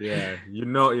 Yeah, you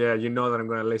know that I'm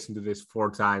gonna listen to this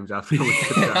 4 times after we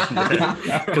sit down.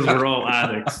 Because we're all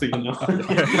addicts,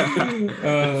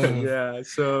 Yeah.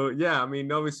 So yeah, I mean,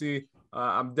 obviously,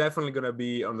 I'm definitely gonna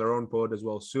be on their own pod as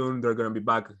well soon. They're gonna be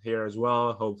back here as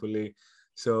well, hopefully.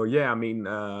 So yeah, I mean,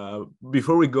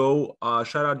 before we go,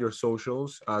 shout out your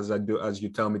socials as you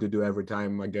tell me to do every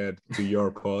time I get to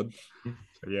your pod.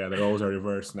 Yeah, the roles are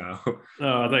reversed now.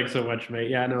 Oh, thanks so much, mate.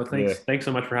 Yeah, no, thanks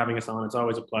so much for having us on. It's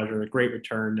always a pleasure. A great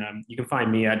return. You can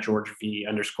find me at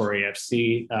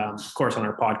GeorgeV_AFC. Of course, on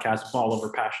our podcast, Ball Over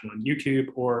Passion on YouTube,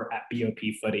 or at BOP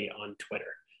Footy on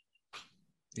Twitter.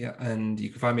 Yeah, and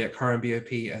you can find me at Current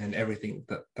BOP and everything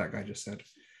that guy just said.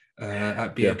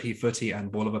 At BOP Footy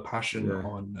and Ball Over Passion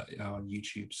on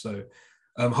YouTube. So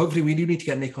hopefully we do need to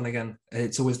get Nick on again.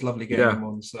 It's always lovely getting him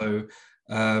on. So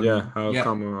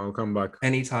I'll come back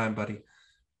anytime, buddy.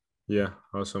 Yeah,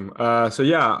 awesome. I've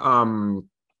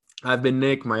been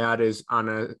Nick. My ad is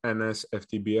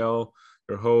NSFTBL,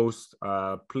 your host.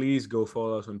 Please go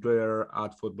follow us on Twitter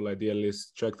at Football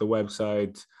Idealist. Check the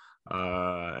website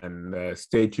and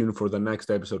stay tuned for the next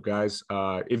episode, guys.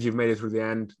 If you've made it through the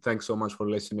end, thanks so much for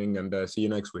listening, and see you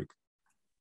next week.